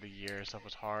beginning of the year. Stuff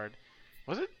was hard.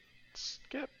 Was it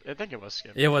Skip? I think it was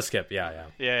Skip. It was Skip. Yeah.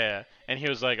 Yeah. And he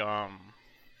was he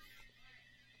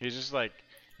was just I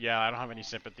don't have any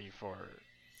sympathy for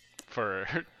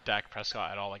Dak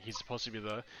Prescott at all. He's supposed to be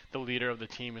the leader of the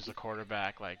team as the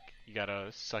quarterback. You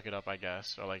gotta suck it up, I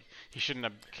guess. Or he shouldn't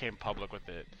have came public with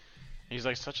it. He's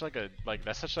that's such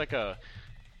a.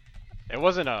 It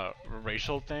wasn't a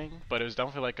racial thing, but it was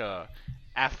definitely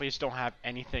athletes don't have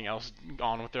anything else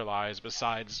on with their lives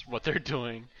besides what they're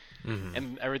doing,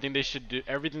 and everything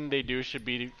they do should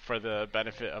be for the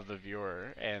benefit of the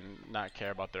viewer and not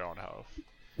care about their own health.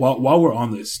 While we're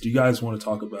on this, do you guys want to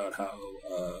talk about how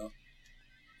I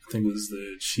think it was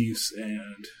the Chiefs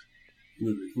and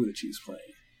who are the Chiefs playing?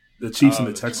 The Chiefs and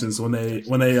the Texans when they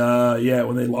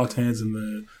locked hands and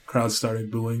the crowd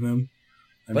started booing them.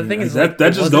 But the thing is, that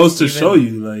just goes to show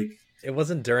you, it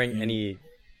wasn't during any,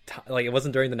 it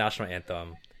wasn't during the national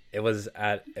anthem. It was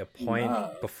at a point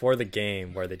before the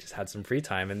game where they just had some free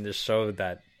time and just showed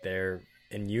that they're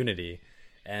in unity,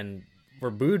 and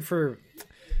were booed for.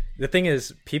 The thing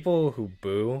is, people who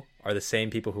boo are the same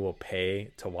people who will pay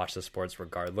to watch the sports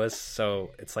regardless. So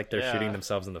it's they're shooting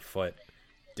themselves in the foot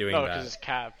doing that. No, because it's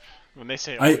cap. When they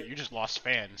say, you just lost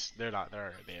fans, they're not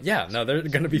there. They're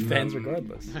going to be fans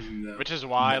regardless. No. Which is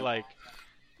why,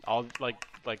 all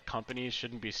companies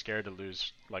shouldn't be scared to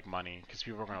lose money, because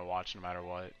people are going to watch no matter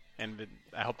what. And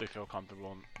I hope they feel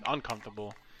comfortable and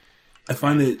uncomfortable. I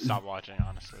find it stop watching,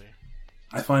 honestly.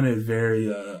 I find it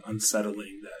very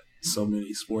unsettling that so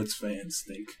many sports fans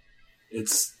think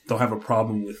it's don't have a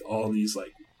problem with all these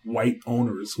like white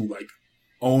owners who like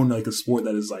own like a sport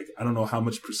that is like I don't know how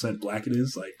much percent black it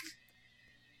is, like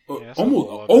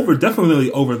almost over,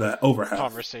 definitely over half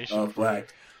conversation of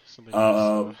black.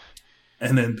 Else.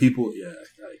 And then people,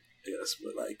 yes,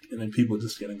 but like, and then people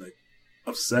just getting like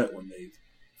upset when they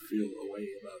feel a way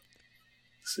about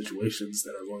situations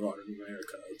that are going on in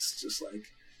America. It's just like,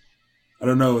 I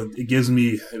don't know. It gives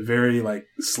me very like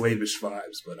slavish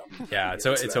vibes, but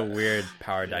it's a weird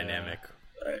power dynamic.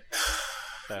 Right.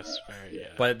 That's very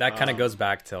But that kind of goes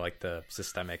back to like the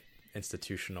systemic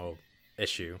institutional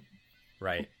issue,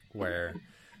 right? Where,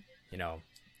 you know,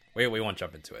 we won't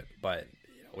jump into it, but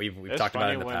you know, we've talked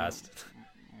about it in the past.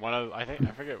 I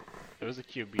forget, it was a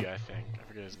QB, I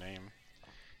forget his name.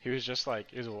 He was just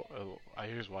like, he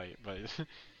was white, but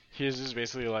he was just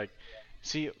basically like,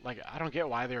 see, like, I don't get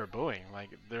why they were booing. Like,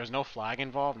 there's no flag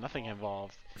involved, nothing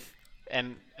involved.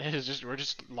 And it's just, we're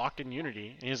just locked in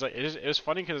unity. And he's like, it was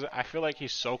funny because I feel like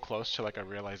he's so close to like a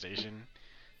realization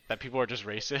that people are just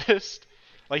racist.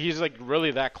 Like, he's like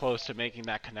really that close to making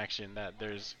that connection that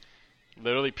there's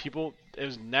literally people, it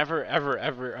was never, ever,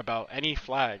 ever about any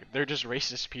flag. They're just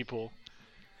racist people.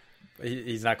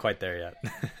 He's not quite there yet.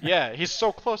 Yeah, he's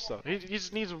so close though. He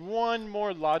just needs one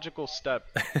more logical step.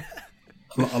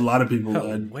 A lot of people.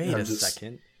 Wait a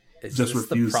second. Is just this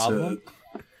refuse the problem?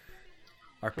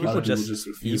 Are people just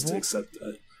refuse evil? to accept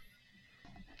that?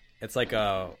 It's like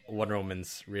Wonder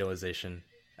Woman's realization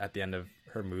at the end of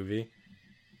her movie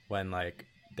when like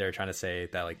they're trying to say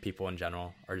that like people in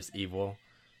general are just evil.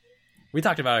 We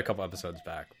talked about it a couple episodes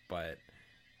back, but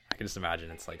I can just imagine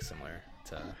it's like similar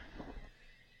to.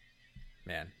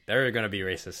 Man, there are going to be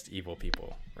racist, evil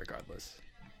people regardless.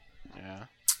 Yeah.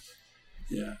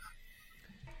 Yeah.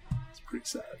 It's pretty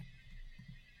sad.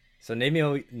 So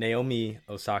Naomi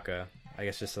Osaka, I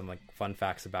guess just some like fun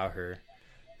facts about her.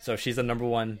 So she's the number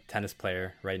one tennis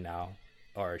player right now,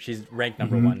 or she's ranked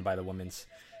number one by the Women's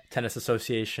Tennis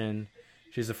Association.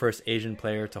 She's the first Asian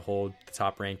player to hold the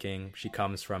top ranking. She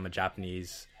comes from a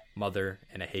Japanese mother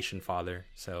and a Haitian father,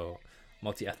 so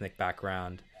multi-ethnic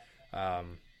background.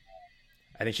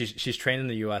 I think she's trained in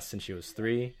the U.S. since she was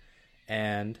 3,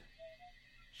 and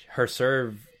her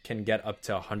serve can get up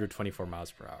to 124 miles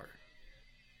per hour.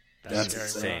 That's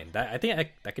insane. I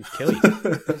think that could kill you.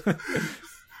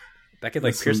 That could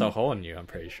like pierce a hole in you. I'm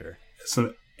pretty sure. It's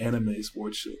an anime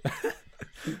sports shit,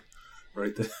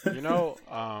 right there. You know,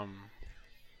 a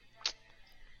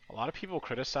lot of people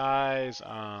criticize, like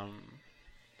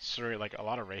a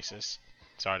lot of racists.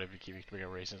 Sorry to keep bringing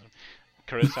up racism.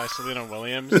 Criticize Serena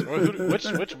Williams. Or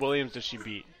which Williams did she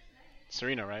beat?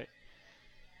 Serena, right?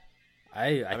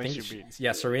 I think she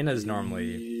beat. Serena is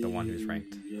normally the one who's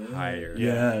ranked higher.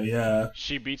 Yeah.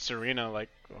 She beat Serena, like,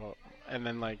 and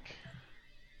then like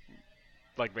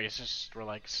racists were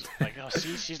like, oh,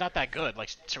 see, she's not that good. Like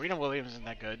Serena Williams isn't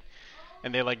that good,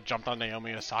 and they like jumped on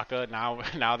Naomi Osaka. Now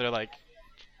they're like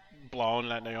blown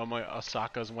that Naomi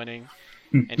Osaka's winning,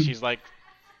 and she's like.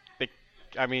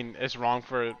 I mean, it's wrong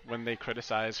for when they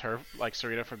criticize her, like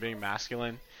Serena, for being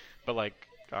masculine, but like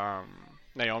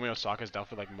Naomi Osaka is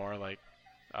definitely like more like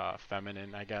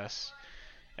feminine, I guess,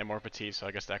 and more petite. So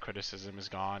I guess that criticism is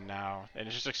gone now, and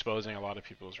it's just exposing a lot of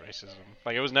people's racism.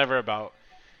 Like it was never about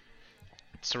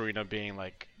Serena being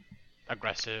like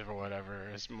aggressive or whatever.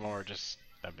 It's more just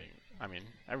that being. I mean,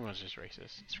 everyone's just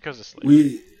racist. It's because of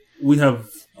slavery. We have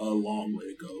a long way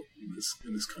to go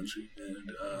in this country,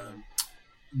 and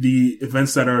the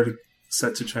events that are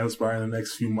set to transpire in the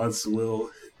next few months will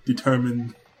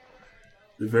determine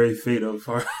the very fate of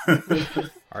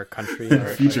our country, our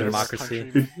future democracy.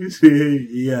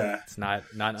 Yeah, it's not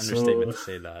an understatement to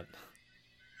say that.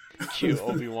 Cute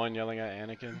Obi-Wan yelling at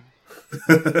Anakin.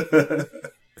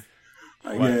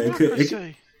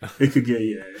 It could get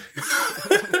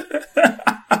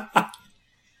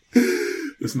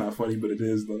It's not funny, but it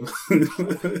is though.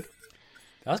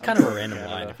 That was kind of a random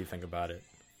line if you think about it.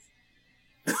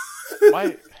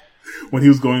 Why? When he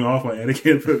was going off on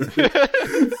Anakin.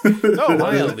 No,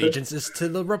 my allegiance is to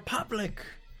the Republic.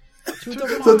 To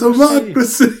the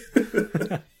democracy.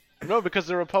 No, because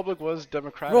the Republic was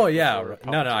democratic. Well, yeah.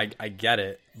 No, I get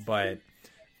it. But,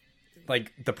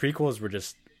 like, the prequels were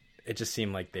just... It just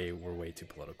seemed like they were way too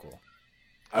political.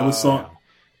 I was so...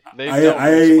 They dealt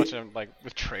with so much of, like,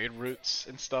 with trade routes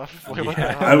and stuff.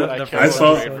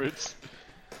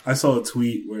 I saw a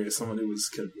tweet where somebody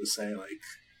was saying, like,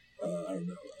 I don't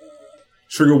know,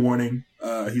 trigger warning.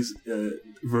 He's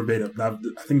verbatim. I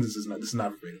think this is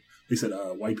not verbatim. He said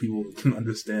white people can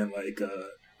understand like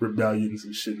rebellions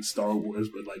and shit in Star Wars,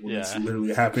 but like when it's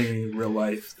literally happening in real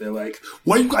life, they're like,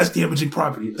 "Why are you guys damaging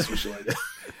property?" Or some shit like that.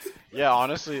 Yeah,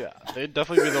 honestly, They'd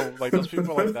definitely be those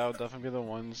people like that would definitely be the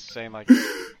ones saying like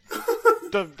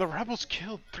the rebels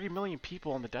killed 3 million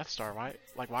people on the Death Star. Why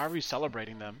are we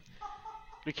celebrating them?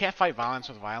 We can't fight violence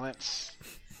with violence.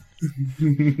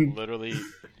 Literally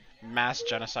mass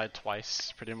genocide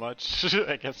twice, pretty much,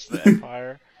 against the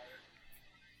Empire.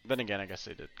 Then again, I guess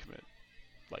they did commit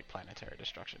like planetary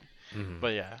destruction. Mm-hmm.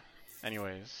 But yeah.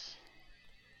 Anyways.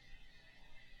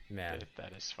 Man,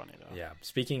 that is funny though. Yeah.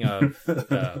 Speaking of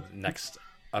the next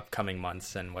upcoming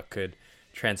months and what could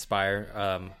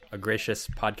transpire, a gracious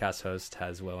podcast host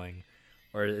is willing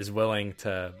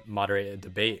to moderate a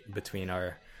debate between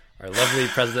our lovely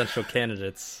presidential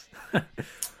candidates.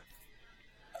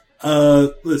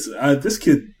 Listen, this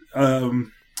kid, I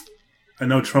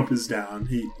know Trump is down.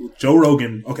 Joe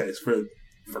Rogan. Okay,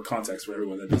 for context for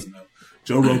everyone that doesn't know,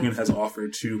 Joe Rogan has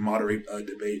offered to moderate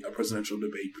a presidential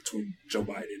debate between Joe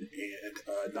Biden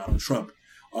and Donald Trump.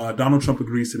 Donald Trump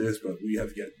agrees to this, but we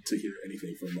have yet to hear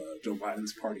anything from Joe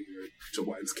Biden's party or Joe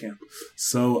Biden's camp.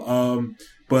 So,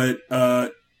 but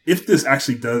if this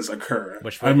actually does occur,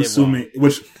 I'm assuming,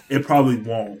 which it probably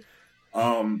won't.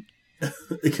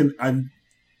 It can.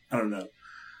 I don't know.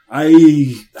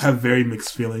 I have very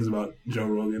mixed feelings about Joe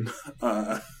Rogan.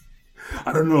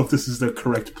 I don't know if this is the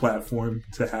correct platform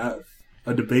to have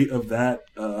a debate of that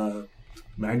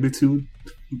magnitude,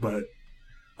 but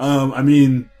I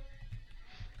mean,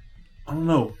 I don't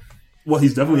know. Well,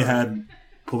 he's definitely had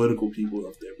political people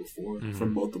up there before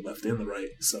from both the left and the right.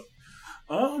 So,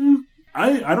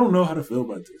 I don't know how to feel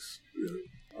about this. Really,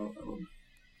 I don't know.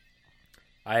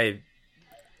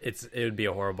 It would be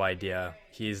a horrible idea.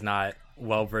 He's not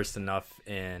well versed enough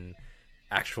in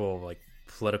actual like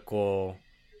political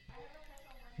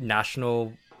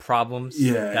national problems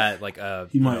that like a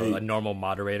normal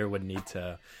moderator would need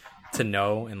to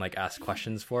know and like ask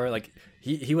questions for. Like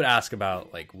he would ask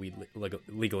about like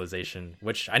legalization,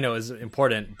 which I know is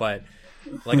important, but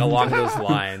like along those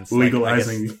lines,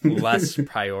 legalizing like, less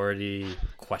priority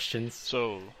questions.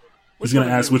 So he's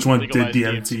gonna ask which one did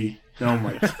DMT. Oh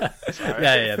my god!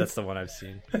 yeah, that's the one I've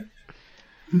seen.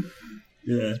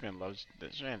 Yeah,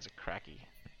 this man's a cracky.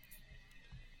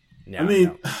 Yeah, I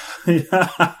mean,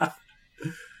 I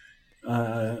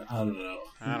don't know.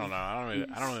 I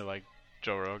don't really like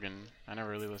Joe Rogan. I never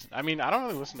really listen. I mean, I don't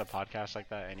really listen to podcasts like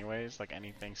that, anyways. Like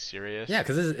anything serious. Yeah,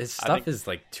 because his stuff is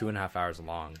like 2.5 hours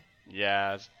long.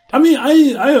 Yeah. I mean,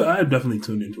 I definitely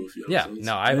tuned into a few episodes. Yeah,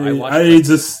 no, I watched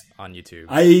just on YouTube.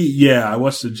 I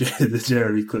watched the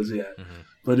Jeremy clips. Yeah,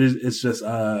 but it's just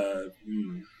I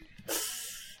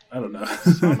don't know.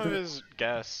 Some of his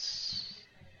guests.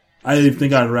 I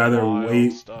think I'd rather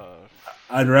wait. Stuff.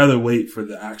 I'd rather wait for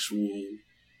the actual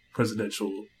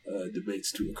presidential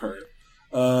debates to occur,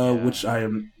 which I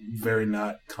am very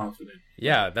not confident.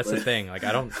 Yeah, that's the thing. Like,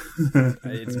 I don't.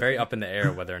 It's very up in the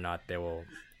air whether or not they will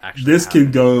actually. This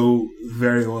could go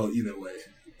very well either way.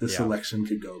 This election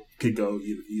could go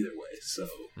either way. So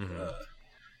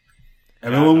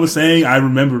everyone was saying. I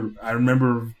remember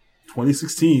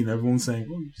 2016. Everyone was saying,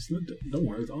 "Well, don't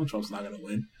worry, Donald Trump's not going to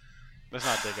win." Let's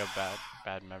not dig up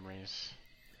bad memories.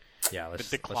 Yeah, the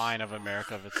decline of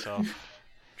America of itself.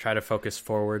 Try to focus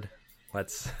forward.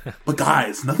 Let's. But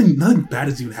guys, nothing bad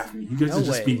is even happening. You guys are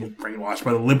just being brainwashed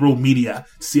by the liberal media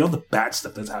to see all the bad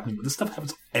stuff that's happening. But this stuff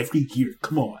happens every year.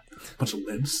 Come on, bunch of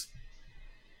libs.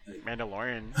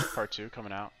 Mandalorian Part 2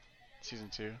 coming out, Season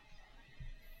 2.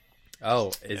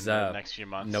 Oh, is the next few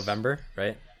months? November,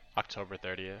 right? October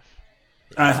 30th.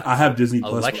 I have Disney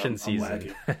Plus. Election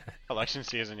season. Election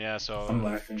season, yeah.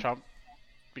 So Trump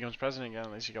becomes president again.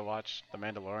 At least you can watch The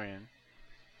Mandalorian.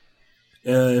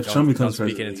 If Trump becomes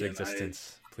president, speak it into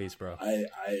existence, please, bro. I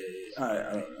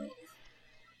don't know.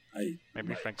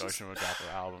 Maybe Frank Ocean would drop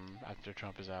an album after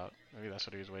Trump is out. Maybe that's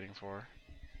what he was waiting for.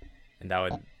 And that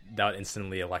would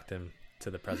instantly elect him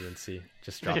to the presidency.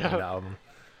 Just dropping the album.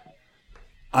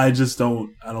 I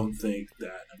don't think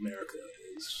that America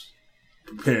is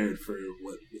prepared for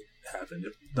what would happen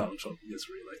if Donald Trump gets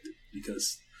reelected,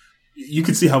 because you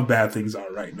can see how bad things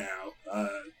are right now.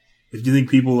 If you think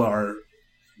people are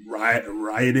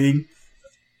rioting,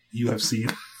 you have seen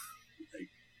like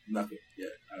nothing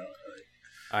yet.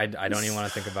 I don't even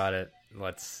want to think about it.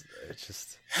 It's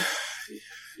just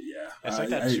yeah. It's like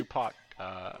that Tupac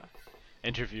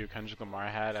interview Kendrick Lamar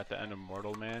had at the end of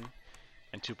Mortal Man,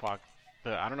 and Tupac.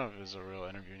 But I don't know if it was a real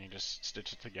interview and he just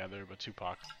stitched it together, but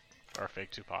Tupac, or fake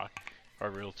Tupac,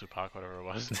 or real Tupac, whatever it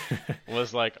was,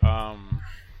 was like,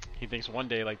 he thinks one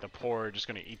day, like, the poor are just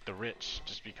going to eat the rich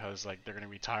just because, like, they're going to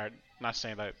be tired. Not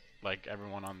saying that, like,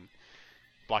 everyone on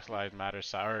Black Lives Matter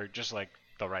side, or just, like,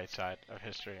 the right side of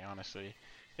history, honestly,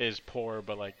 is poor,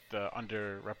 but, like, the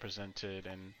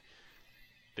underrepresented and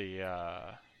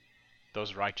the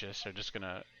those righteous are just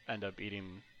gonna end up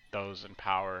eating those in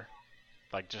power.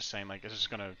 Like just saying like it's just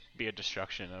gonna be a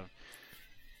destruction of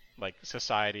like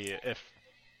society if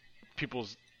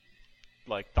people's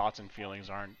like thoughts and feelings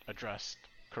aren't addressed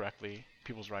correctly,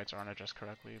 people's rights aren't addressed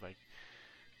correctly, like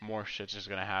more shit's just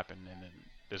gonna happen and then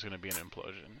there's gonna be an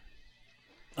implosion.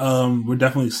 We're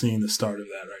definitely seeing the start of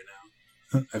that right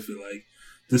now. I feel like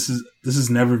this has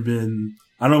never been.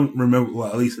 I don't remember. Well,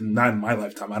 at least not in my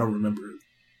lifetime. I don't remember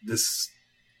this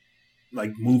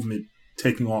like movement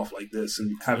taking off like this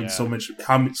and having so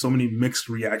many mixed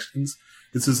reactions.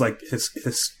 This is like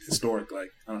historic.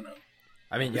 Like I don't know.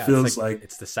 I mean, yeah, it feels it's like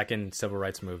it's the second civil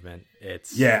rights movement.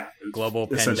 It's global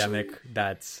essentially. pandemic.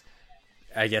 That's,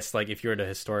 I guess, like if you were to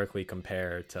historically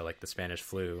compare to like the Spanish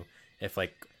flu, if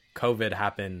like COVID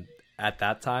happened at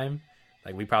that time,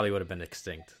 like we probably would have been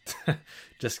extinct.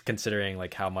 Just considering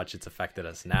like how much it's affected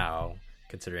us now,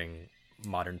 considering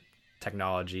modern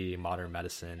technology, modern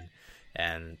medicine,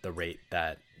 and the rate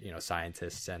that, you know,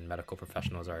 scientists and medical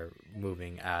professionals are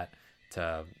moving at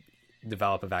to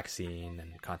develop a vaccine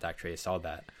and contact trace, all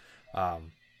that.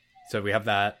 So we have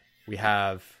that. We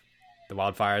have the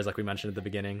wildfires, like we mentioned at the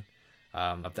beginning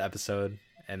of the episode,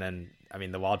 and then I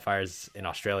mean the wildfires in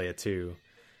Australia too.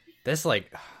 This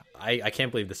like I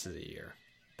can't believe this is a year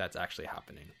that's actually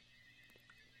happening.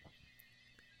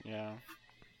 Yeah.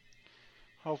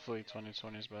 Hopefully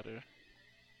 2020 is better.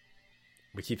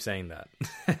 We keep saying that,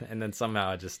 and then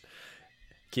somehow it just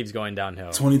keeps going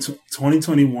downhill.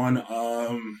 2021.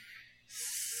 I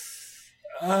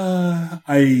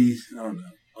don't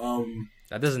know.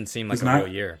 That doesn't seem like a real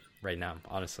year right now,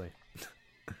 honestly.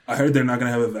 I heard they're not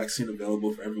going to have a vaccine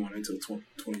available for everyone until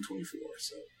 2024.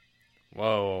 So.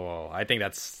 Whoa! I think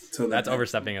that's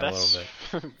overstepping it a little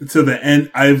bit. To the end,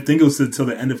 I think it was until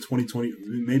the end of 2020.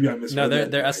 Maybe I misread. No,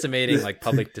 they're estimating like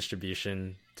public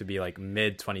distribution to be like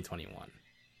mid 2021.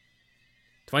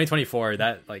 2024,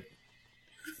 that like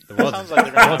the world's, sounds like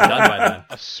they're the world's done by then.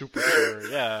 A super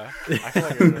cure, yeah. I feel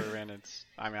like it would have ran its.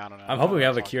 I mean, I don't know. I'm hoping we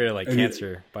have a cure to like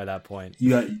cancer by that point.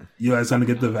 You guys gonna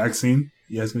get the vaccine?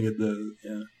 You guys gonna get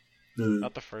the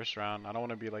Not the first round. I don't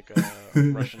want to be like a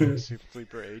Russian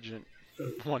sleeper agent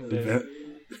one day. At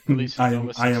least I am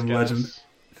legend.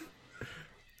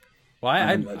 Well,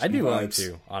 I'd be willing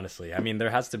to, honestly. I mean, there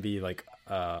has to be like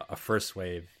a first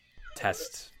wave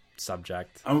test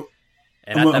subject. I'm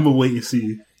gonna wait and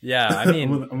see. Yeah, I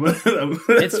mean,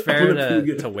 it's fair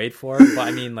to wait for, but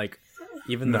I mean, like,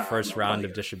 even the first round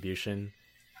of distribution,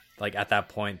 like at that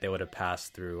point, they would have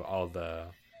passed through all the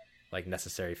like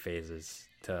necessary phases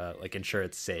to like ensure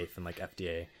it's safe and like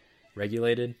FDA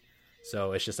regulated.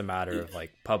 So it's just a matter of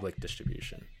like public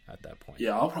distribution at that point.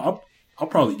 Yeah, I'll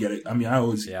probably get it. I mean, I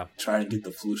always try and get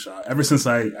the flu shot. Ever since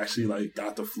I actually like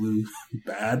got the flu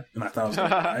bad and I thought I was gonna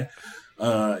die.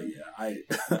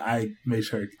 I made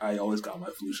sure I always got my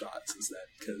flu shot since then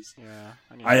because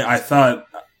I thought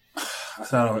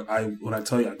when I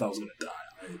tell you I thought I was gonna die,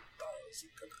 I thought I was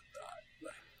gonna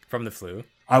die from the flu.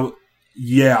 I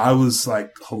was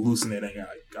like hallucinating.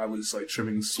 I was like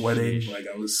tripping, sweating, like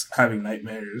I was having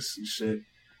nightmares and shit.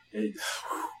 It's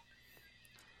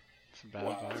a bad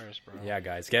virus, bro. Yeah,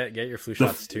 guys, get your flu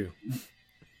shots too.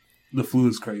 The flu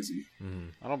is crazy.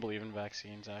 Mm. I don't believe in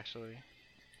vaccines, actually.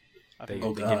 They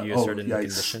give you a certain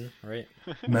condition, right?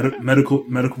 medical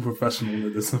professional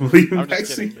that doesn't believe in I'm just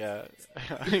vaccine. kidding.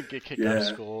 Yeah, get kicked out of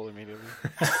school immediately.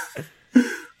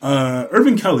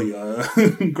 Irvin Kelly,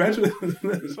 graduate.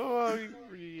 So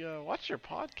we watched your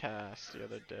podcast the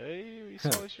other day. We saw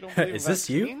that you don't believe in Is this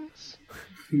vaccines.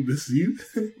 This you?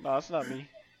 No, it's not me.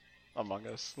 Among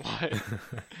Us. Why?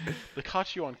 They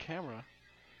caught you on camera.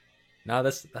 No,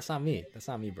 that's not me. That's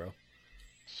not me, bro.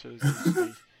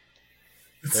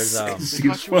 There's They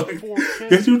caught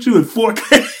you in 4K.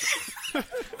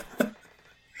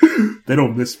 They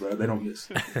don't miss, bro. They don't miss.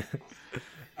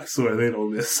 I swear they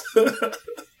don't miss.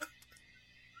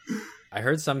 I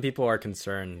heard some people are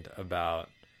concerned about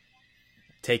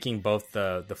taking both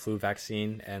the flu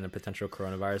vaccine and the potential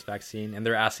coronavirus vaccine, and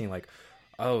they're asking like,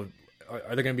 oh,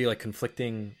 are there going to be like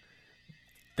conflicting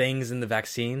things in the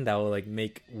vaccine that will like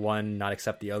make one not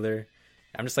accept the other?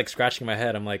 I'm just like scratching my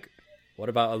head. I'm like, what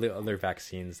about other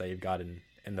vaccines that you've gotten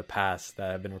in the past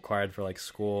that have been required for like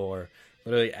school or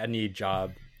literally any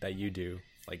job that you do?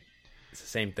 Like, it's the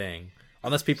same thing.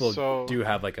 Unless people do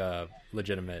have like a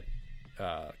legitimate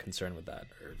concern with that.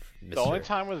 Or the only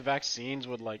time with vaccines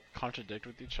would like contradict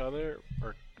with each other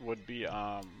or would be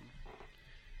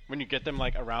when you get them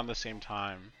like around the same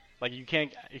time. Like you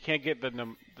can't get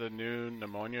the new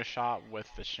pneumonia shot with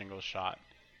the shingles shot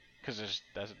because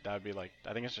that would be like,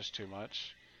 I think it's just too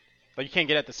much. Like you can't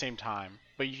get it at the same time,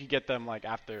 but you can get them like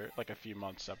after like a few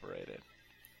months separated.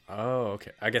 Oh,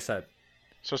 okay. I guess that.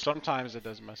 So sometimes it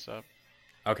does mess up.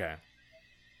 Okay.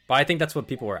 But I think that's what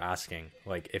people were asking.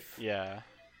 Like if Yeah.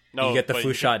 you get the but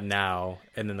flu you shot now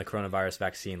and then the coronavirus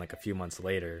vaccine like a few months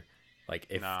later, like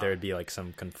if Nah. there would be like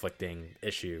some conflicting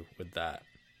issue with that.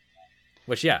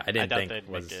 Which yeah, I I didn't doubt think they'd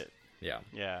was make it. yeah.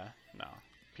 Yeah. No.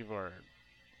 People are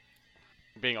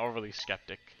being overly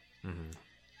skeptic Hmm.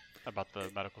 about the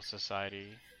medical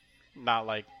society. Not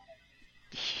like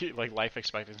like life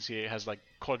expectancy has like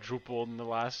quadrupled in the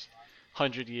last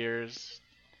 100 years.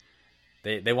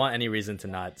 They want any reason to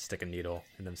not stick a needle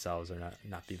in themselves or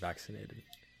not be vaccinated.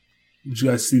 Did you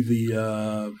guys see the?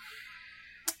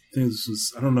 I think this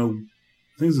was. I don't know.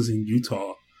 I think this was in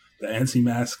Utah. The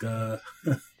anti-mask. It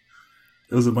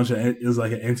was a bunch of. It was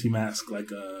like an anti-mask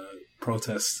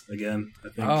protest again. I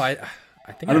think. Oh, I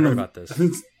think I don't heard know about this. I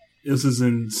think this is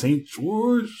in St.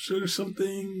 George or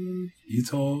something,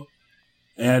 Utah,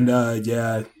 and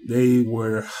yeah, they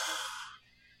were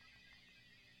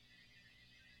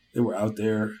out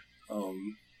there. I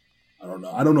don't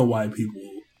know. I don't know why people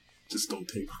just don't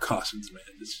take precautions, man.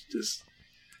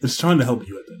 It's trying to help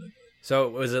you at the end of the day. So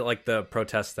was it like the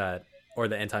protest or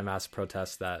the anti-mask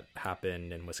protest that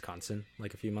happened in Wisconsin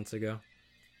like a few months ago?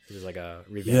 It was like a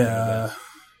revamping of it.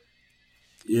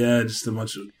 Yeah, just a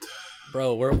bunch of.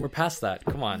 Bro, we're past that.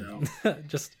 Come on,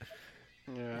 just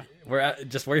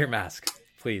just wear your mask,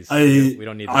 please. We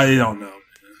don't need. This. I don't know.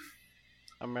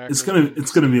 America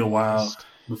It's gonna be a while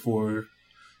before,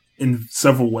 in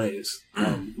several ways,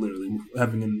 literally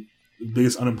having the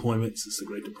biggest unemployment since the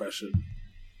Great Depression,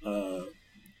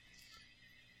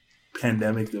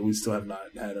 pandemic that we still have not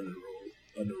had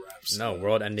under wraps. No,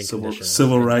 world-ending conditions.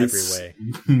 Civil in rights every way.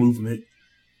 movement,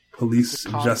 police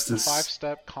justice. The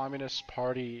 5-step Communist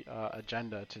Party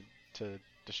agenda to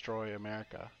destroy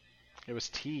America. It was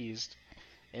teased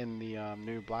in the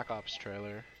new Black Ops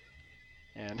trailer,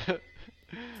 and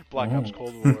Black Ops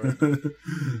Cold War.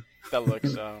 That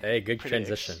looks hey, good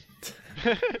transition.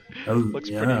 Looks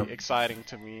pretty exciting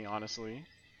to me, honestly.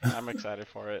 I'm excited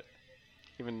for it,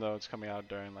 even though it's coming out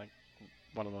during like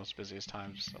one of the most busiest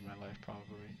times of my life, probably.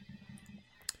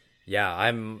 Yeah,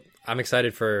 I'm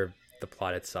excited for the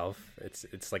plot itself.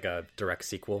 It's like a direct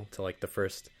sequel to like the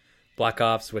first Black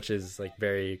Ops, which is like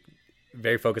very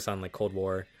very focused on like Cold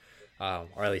War,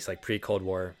 or at least like pre-Cold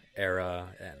War era,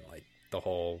 and like the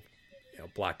whole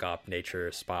Black Op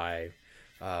nature spy,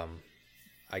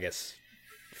 I guess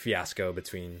fiasco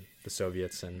between the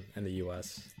Soviets and the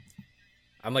U.S.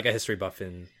 I'm like a history buff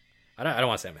I don't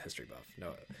want to say I'm a history buff.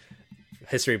 No,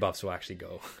 history buffs will actually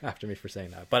go after me for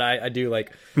saying that. But I do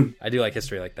like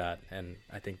history like that, and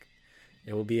I think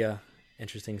it will be a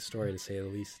interesting story to say the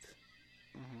least.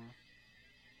 Mm-hmm.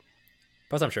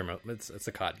 Plus, I'm sure it's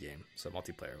a COD game, so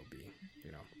multiplayer will be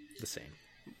the same.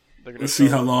 Let's see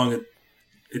how long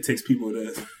it takes people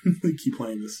to keep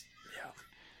playing this. Yeah,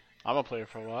 I'm a player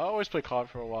for a while. I always play COD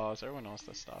for a while, as everyone else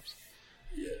that stops.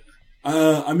 Yeah,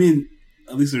 I mean,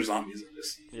 at least there's zombies in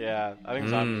this. Yeah, I think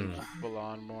zombies will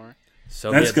on more.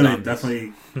 So that's gonna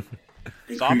definitely.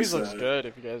 Zombies looks good.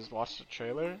 If you guys watched the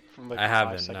trailer from like the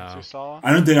 5 seconds you saw,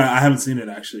 I don't think I haven't seen it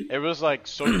actually. It was like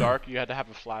so dark you had to have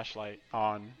a flashlight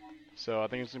on. So I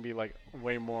think it's gonna be like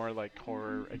way more like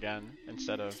horror again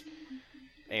instead of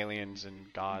aliens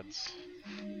and gods.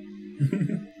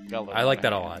 I like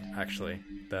that a lot, actually.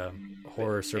 The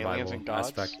horror survival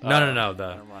aspect. Oh, No.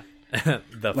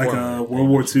 The like World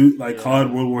War II, like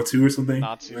COD World War II or something.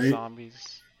 Nazi right?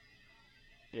 zombies.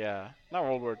 Yeah, not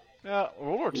World War. Yeah,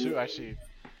 World War II actually.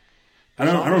 I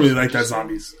don't really like that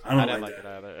zombies. I didn't like it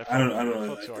that. either. I don't really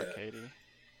felt like too that. arcadey.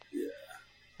 Yeah.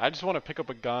 I just want to pick up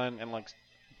a gun and like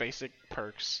basic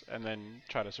perks and then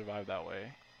try to survive that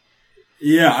way.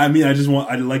 Yeah, I mean, I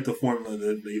like the formula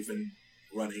that they've been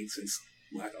running since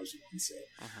Black Ops 1, so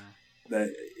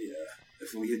that,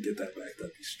 if we could get that back,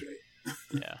 that'd be straight.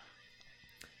 Yeah.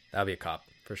 That'd be a cop,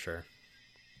 for sure.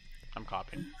 I'm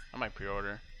copying. I might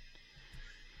pre-order.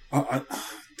 Damn.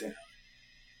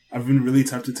 I've been really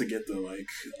tempted to get the,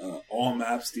 all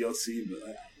maps DLC,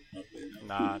 but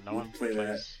No one plays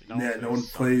that. No one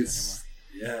plays.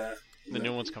 Yeah. The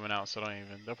new one's coming out, so don't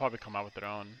even. They'll probably come out with their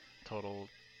own total,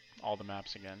 all the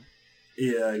maps again.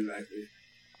 Yeah, exactly.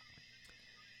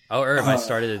 Oh, I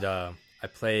started. I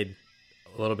played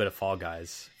a little bit of Fall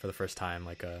Guys for the first time,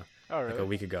 like a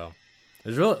week ago.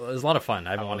 It was a lot of fun.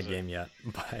 I haven't won a game yet,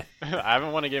 but I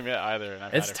haven't won a game yet either.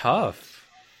 And it's tough.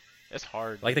 It's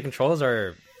hard. Like the controls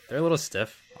they're a little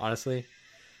stiff, honestly.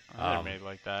 They're made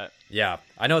like that. Yeah,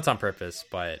 I know it's on purpose,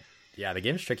 but yeah, the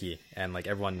game's tricky, and like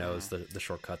everyone knows the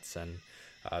shortcuts and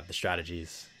the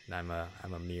strategies and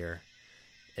I'm a mere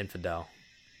infidel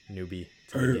newbie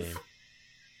to the Irv, game.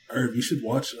 Irv, you should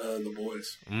watch The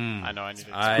Boys. I know I need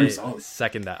to. I pretty solid.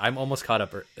 second that. I'm almost caught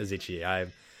up, Azichi. I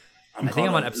think caught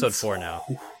I'm on up. episode It's- 4 now.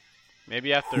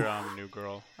 Maybe after New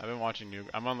Girl. I've been watching New.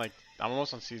 I'm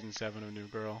almost on season 7 of New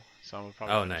Girl, so I'm gonna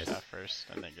probably finish nice. that first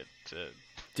and then get to.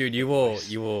 Dude, you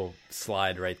will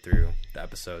slide right through the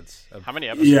episodes. How many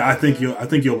episodes? Yeah, I think you'll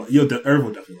Irv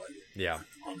will definitely like it. Yeah.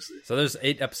 Honestly, So there's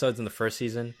 8 episodes in the first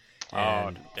season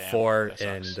and damn, 4 that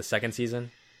in sucks. the second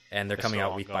season, and they're It's coming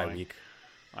still out week by ongoing. week.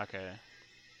 Okay.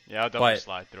 Yeah, I'll definitely But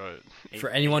slide through it. For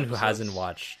anyone who hasn't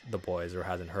watched The Boys or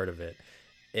hasn't heard of it,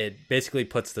 it basically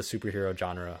puts the superhero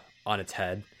genre on its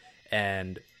head,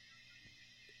 and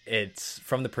it's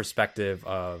from the perspective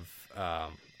of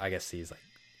I guess these like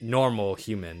normal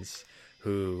humans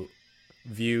who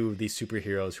view these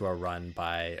superheroes who are run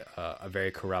by a very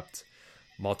corrupt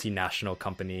multinational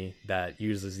company that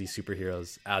uses these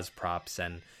superheroes as props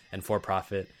and for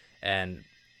profit, and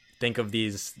think of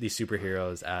these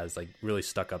superheroes as like really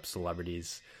stuck up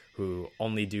celebrities who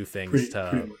only do things pretty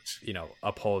to much.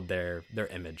 uphold their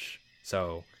image.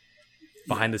 So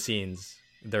behind the scenes,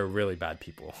 they're really bad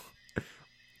people.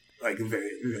 Like very,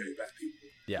 very bad people.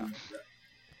 Yeah.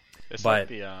 It's but- like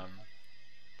the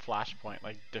Flashpoint,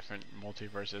 like different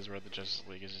multiverses where the Justice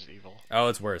League is just evil. Oh,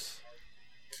 it's worse.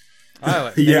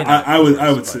 Oh, maybe Yeah, not I would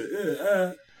worse,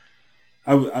 say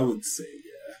but- I would say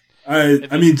yeah.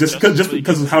 I mean just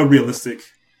because of how realistic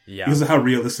yeah. because of how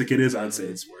realistic it is, I'd say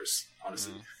it's worse.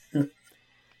 Honestly,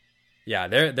 Yeah,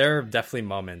 there are definitely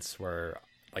moments where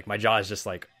like my jaw is just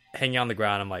like hanging on the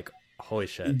ground. I'm like, holy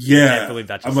shit! I Yeah, can't believe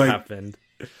that I'm just like- happened.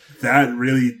 that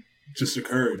really just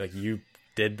occurred. Like you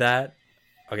did that.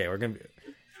 Okay, we're gonna.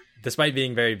 Despite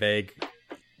being very vague,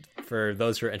 for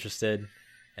those who are interested,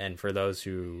 and for those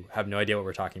who have no idea what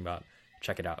we're talking about,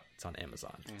 check it out. It's on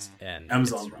Amazon, and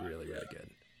Amazon it's Prime, really yeah. good.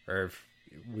 Or if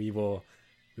we will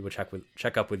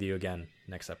check up with you again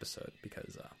next episode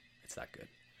because it's that good.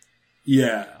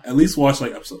 Yeah, at least watch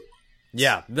like episode.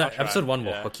 Yeah, I'll try, episode 1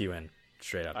 will yeah. hook you in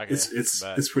straight up. Okay, It's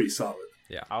bet. it's pretty solid.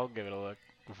 I'll give it a look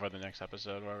before the next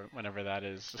episode or whenever that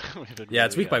is. We've been Yeah,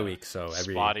 it's really, week by week, so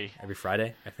spotty. every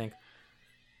Friday, I think.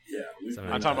 Yeah,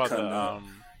 Something I'm talking about cutting the out.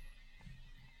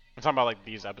 I'm talking about like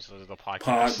these episodes of the podcast.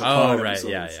 Pod- the Oh, pod right,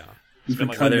 yeah, episodes. yeah. We've been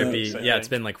like cutting Whether it out, be, so- yeah, it's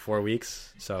been like 4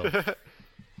 weeks. So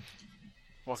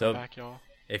Welcome So- back, y'all.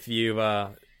 if you've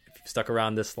stuck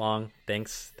around this long,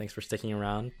 thanks for sticking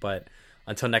around. But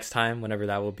until next time, whenever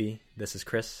that will be, this is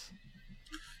Chris,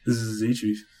 This is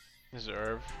Ichi. This is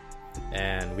Irv.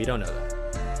 and we don't know that.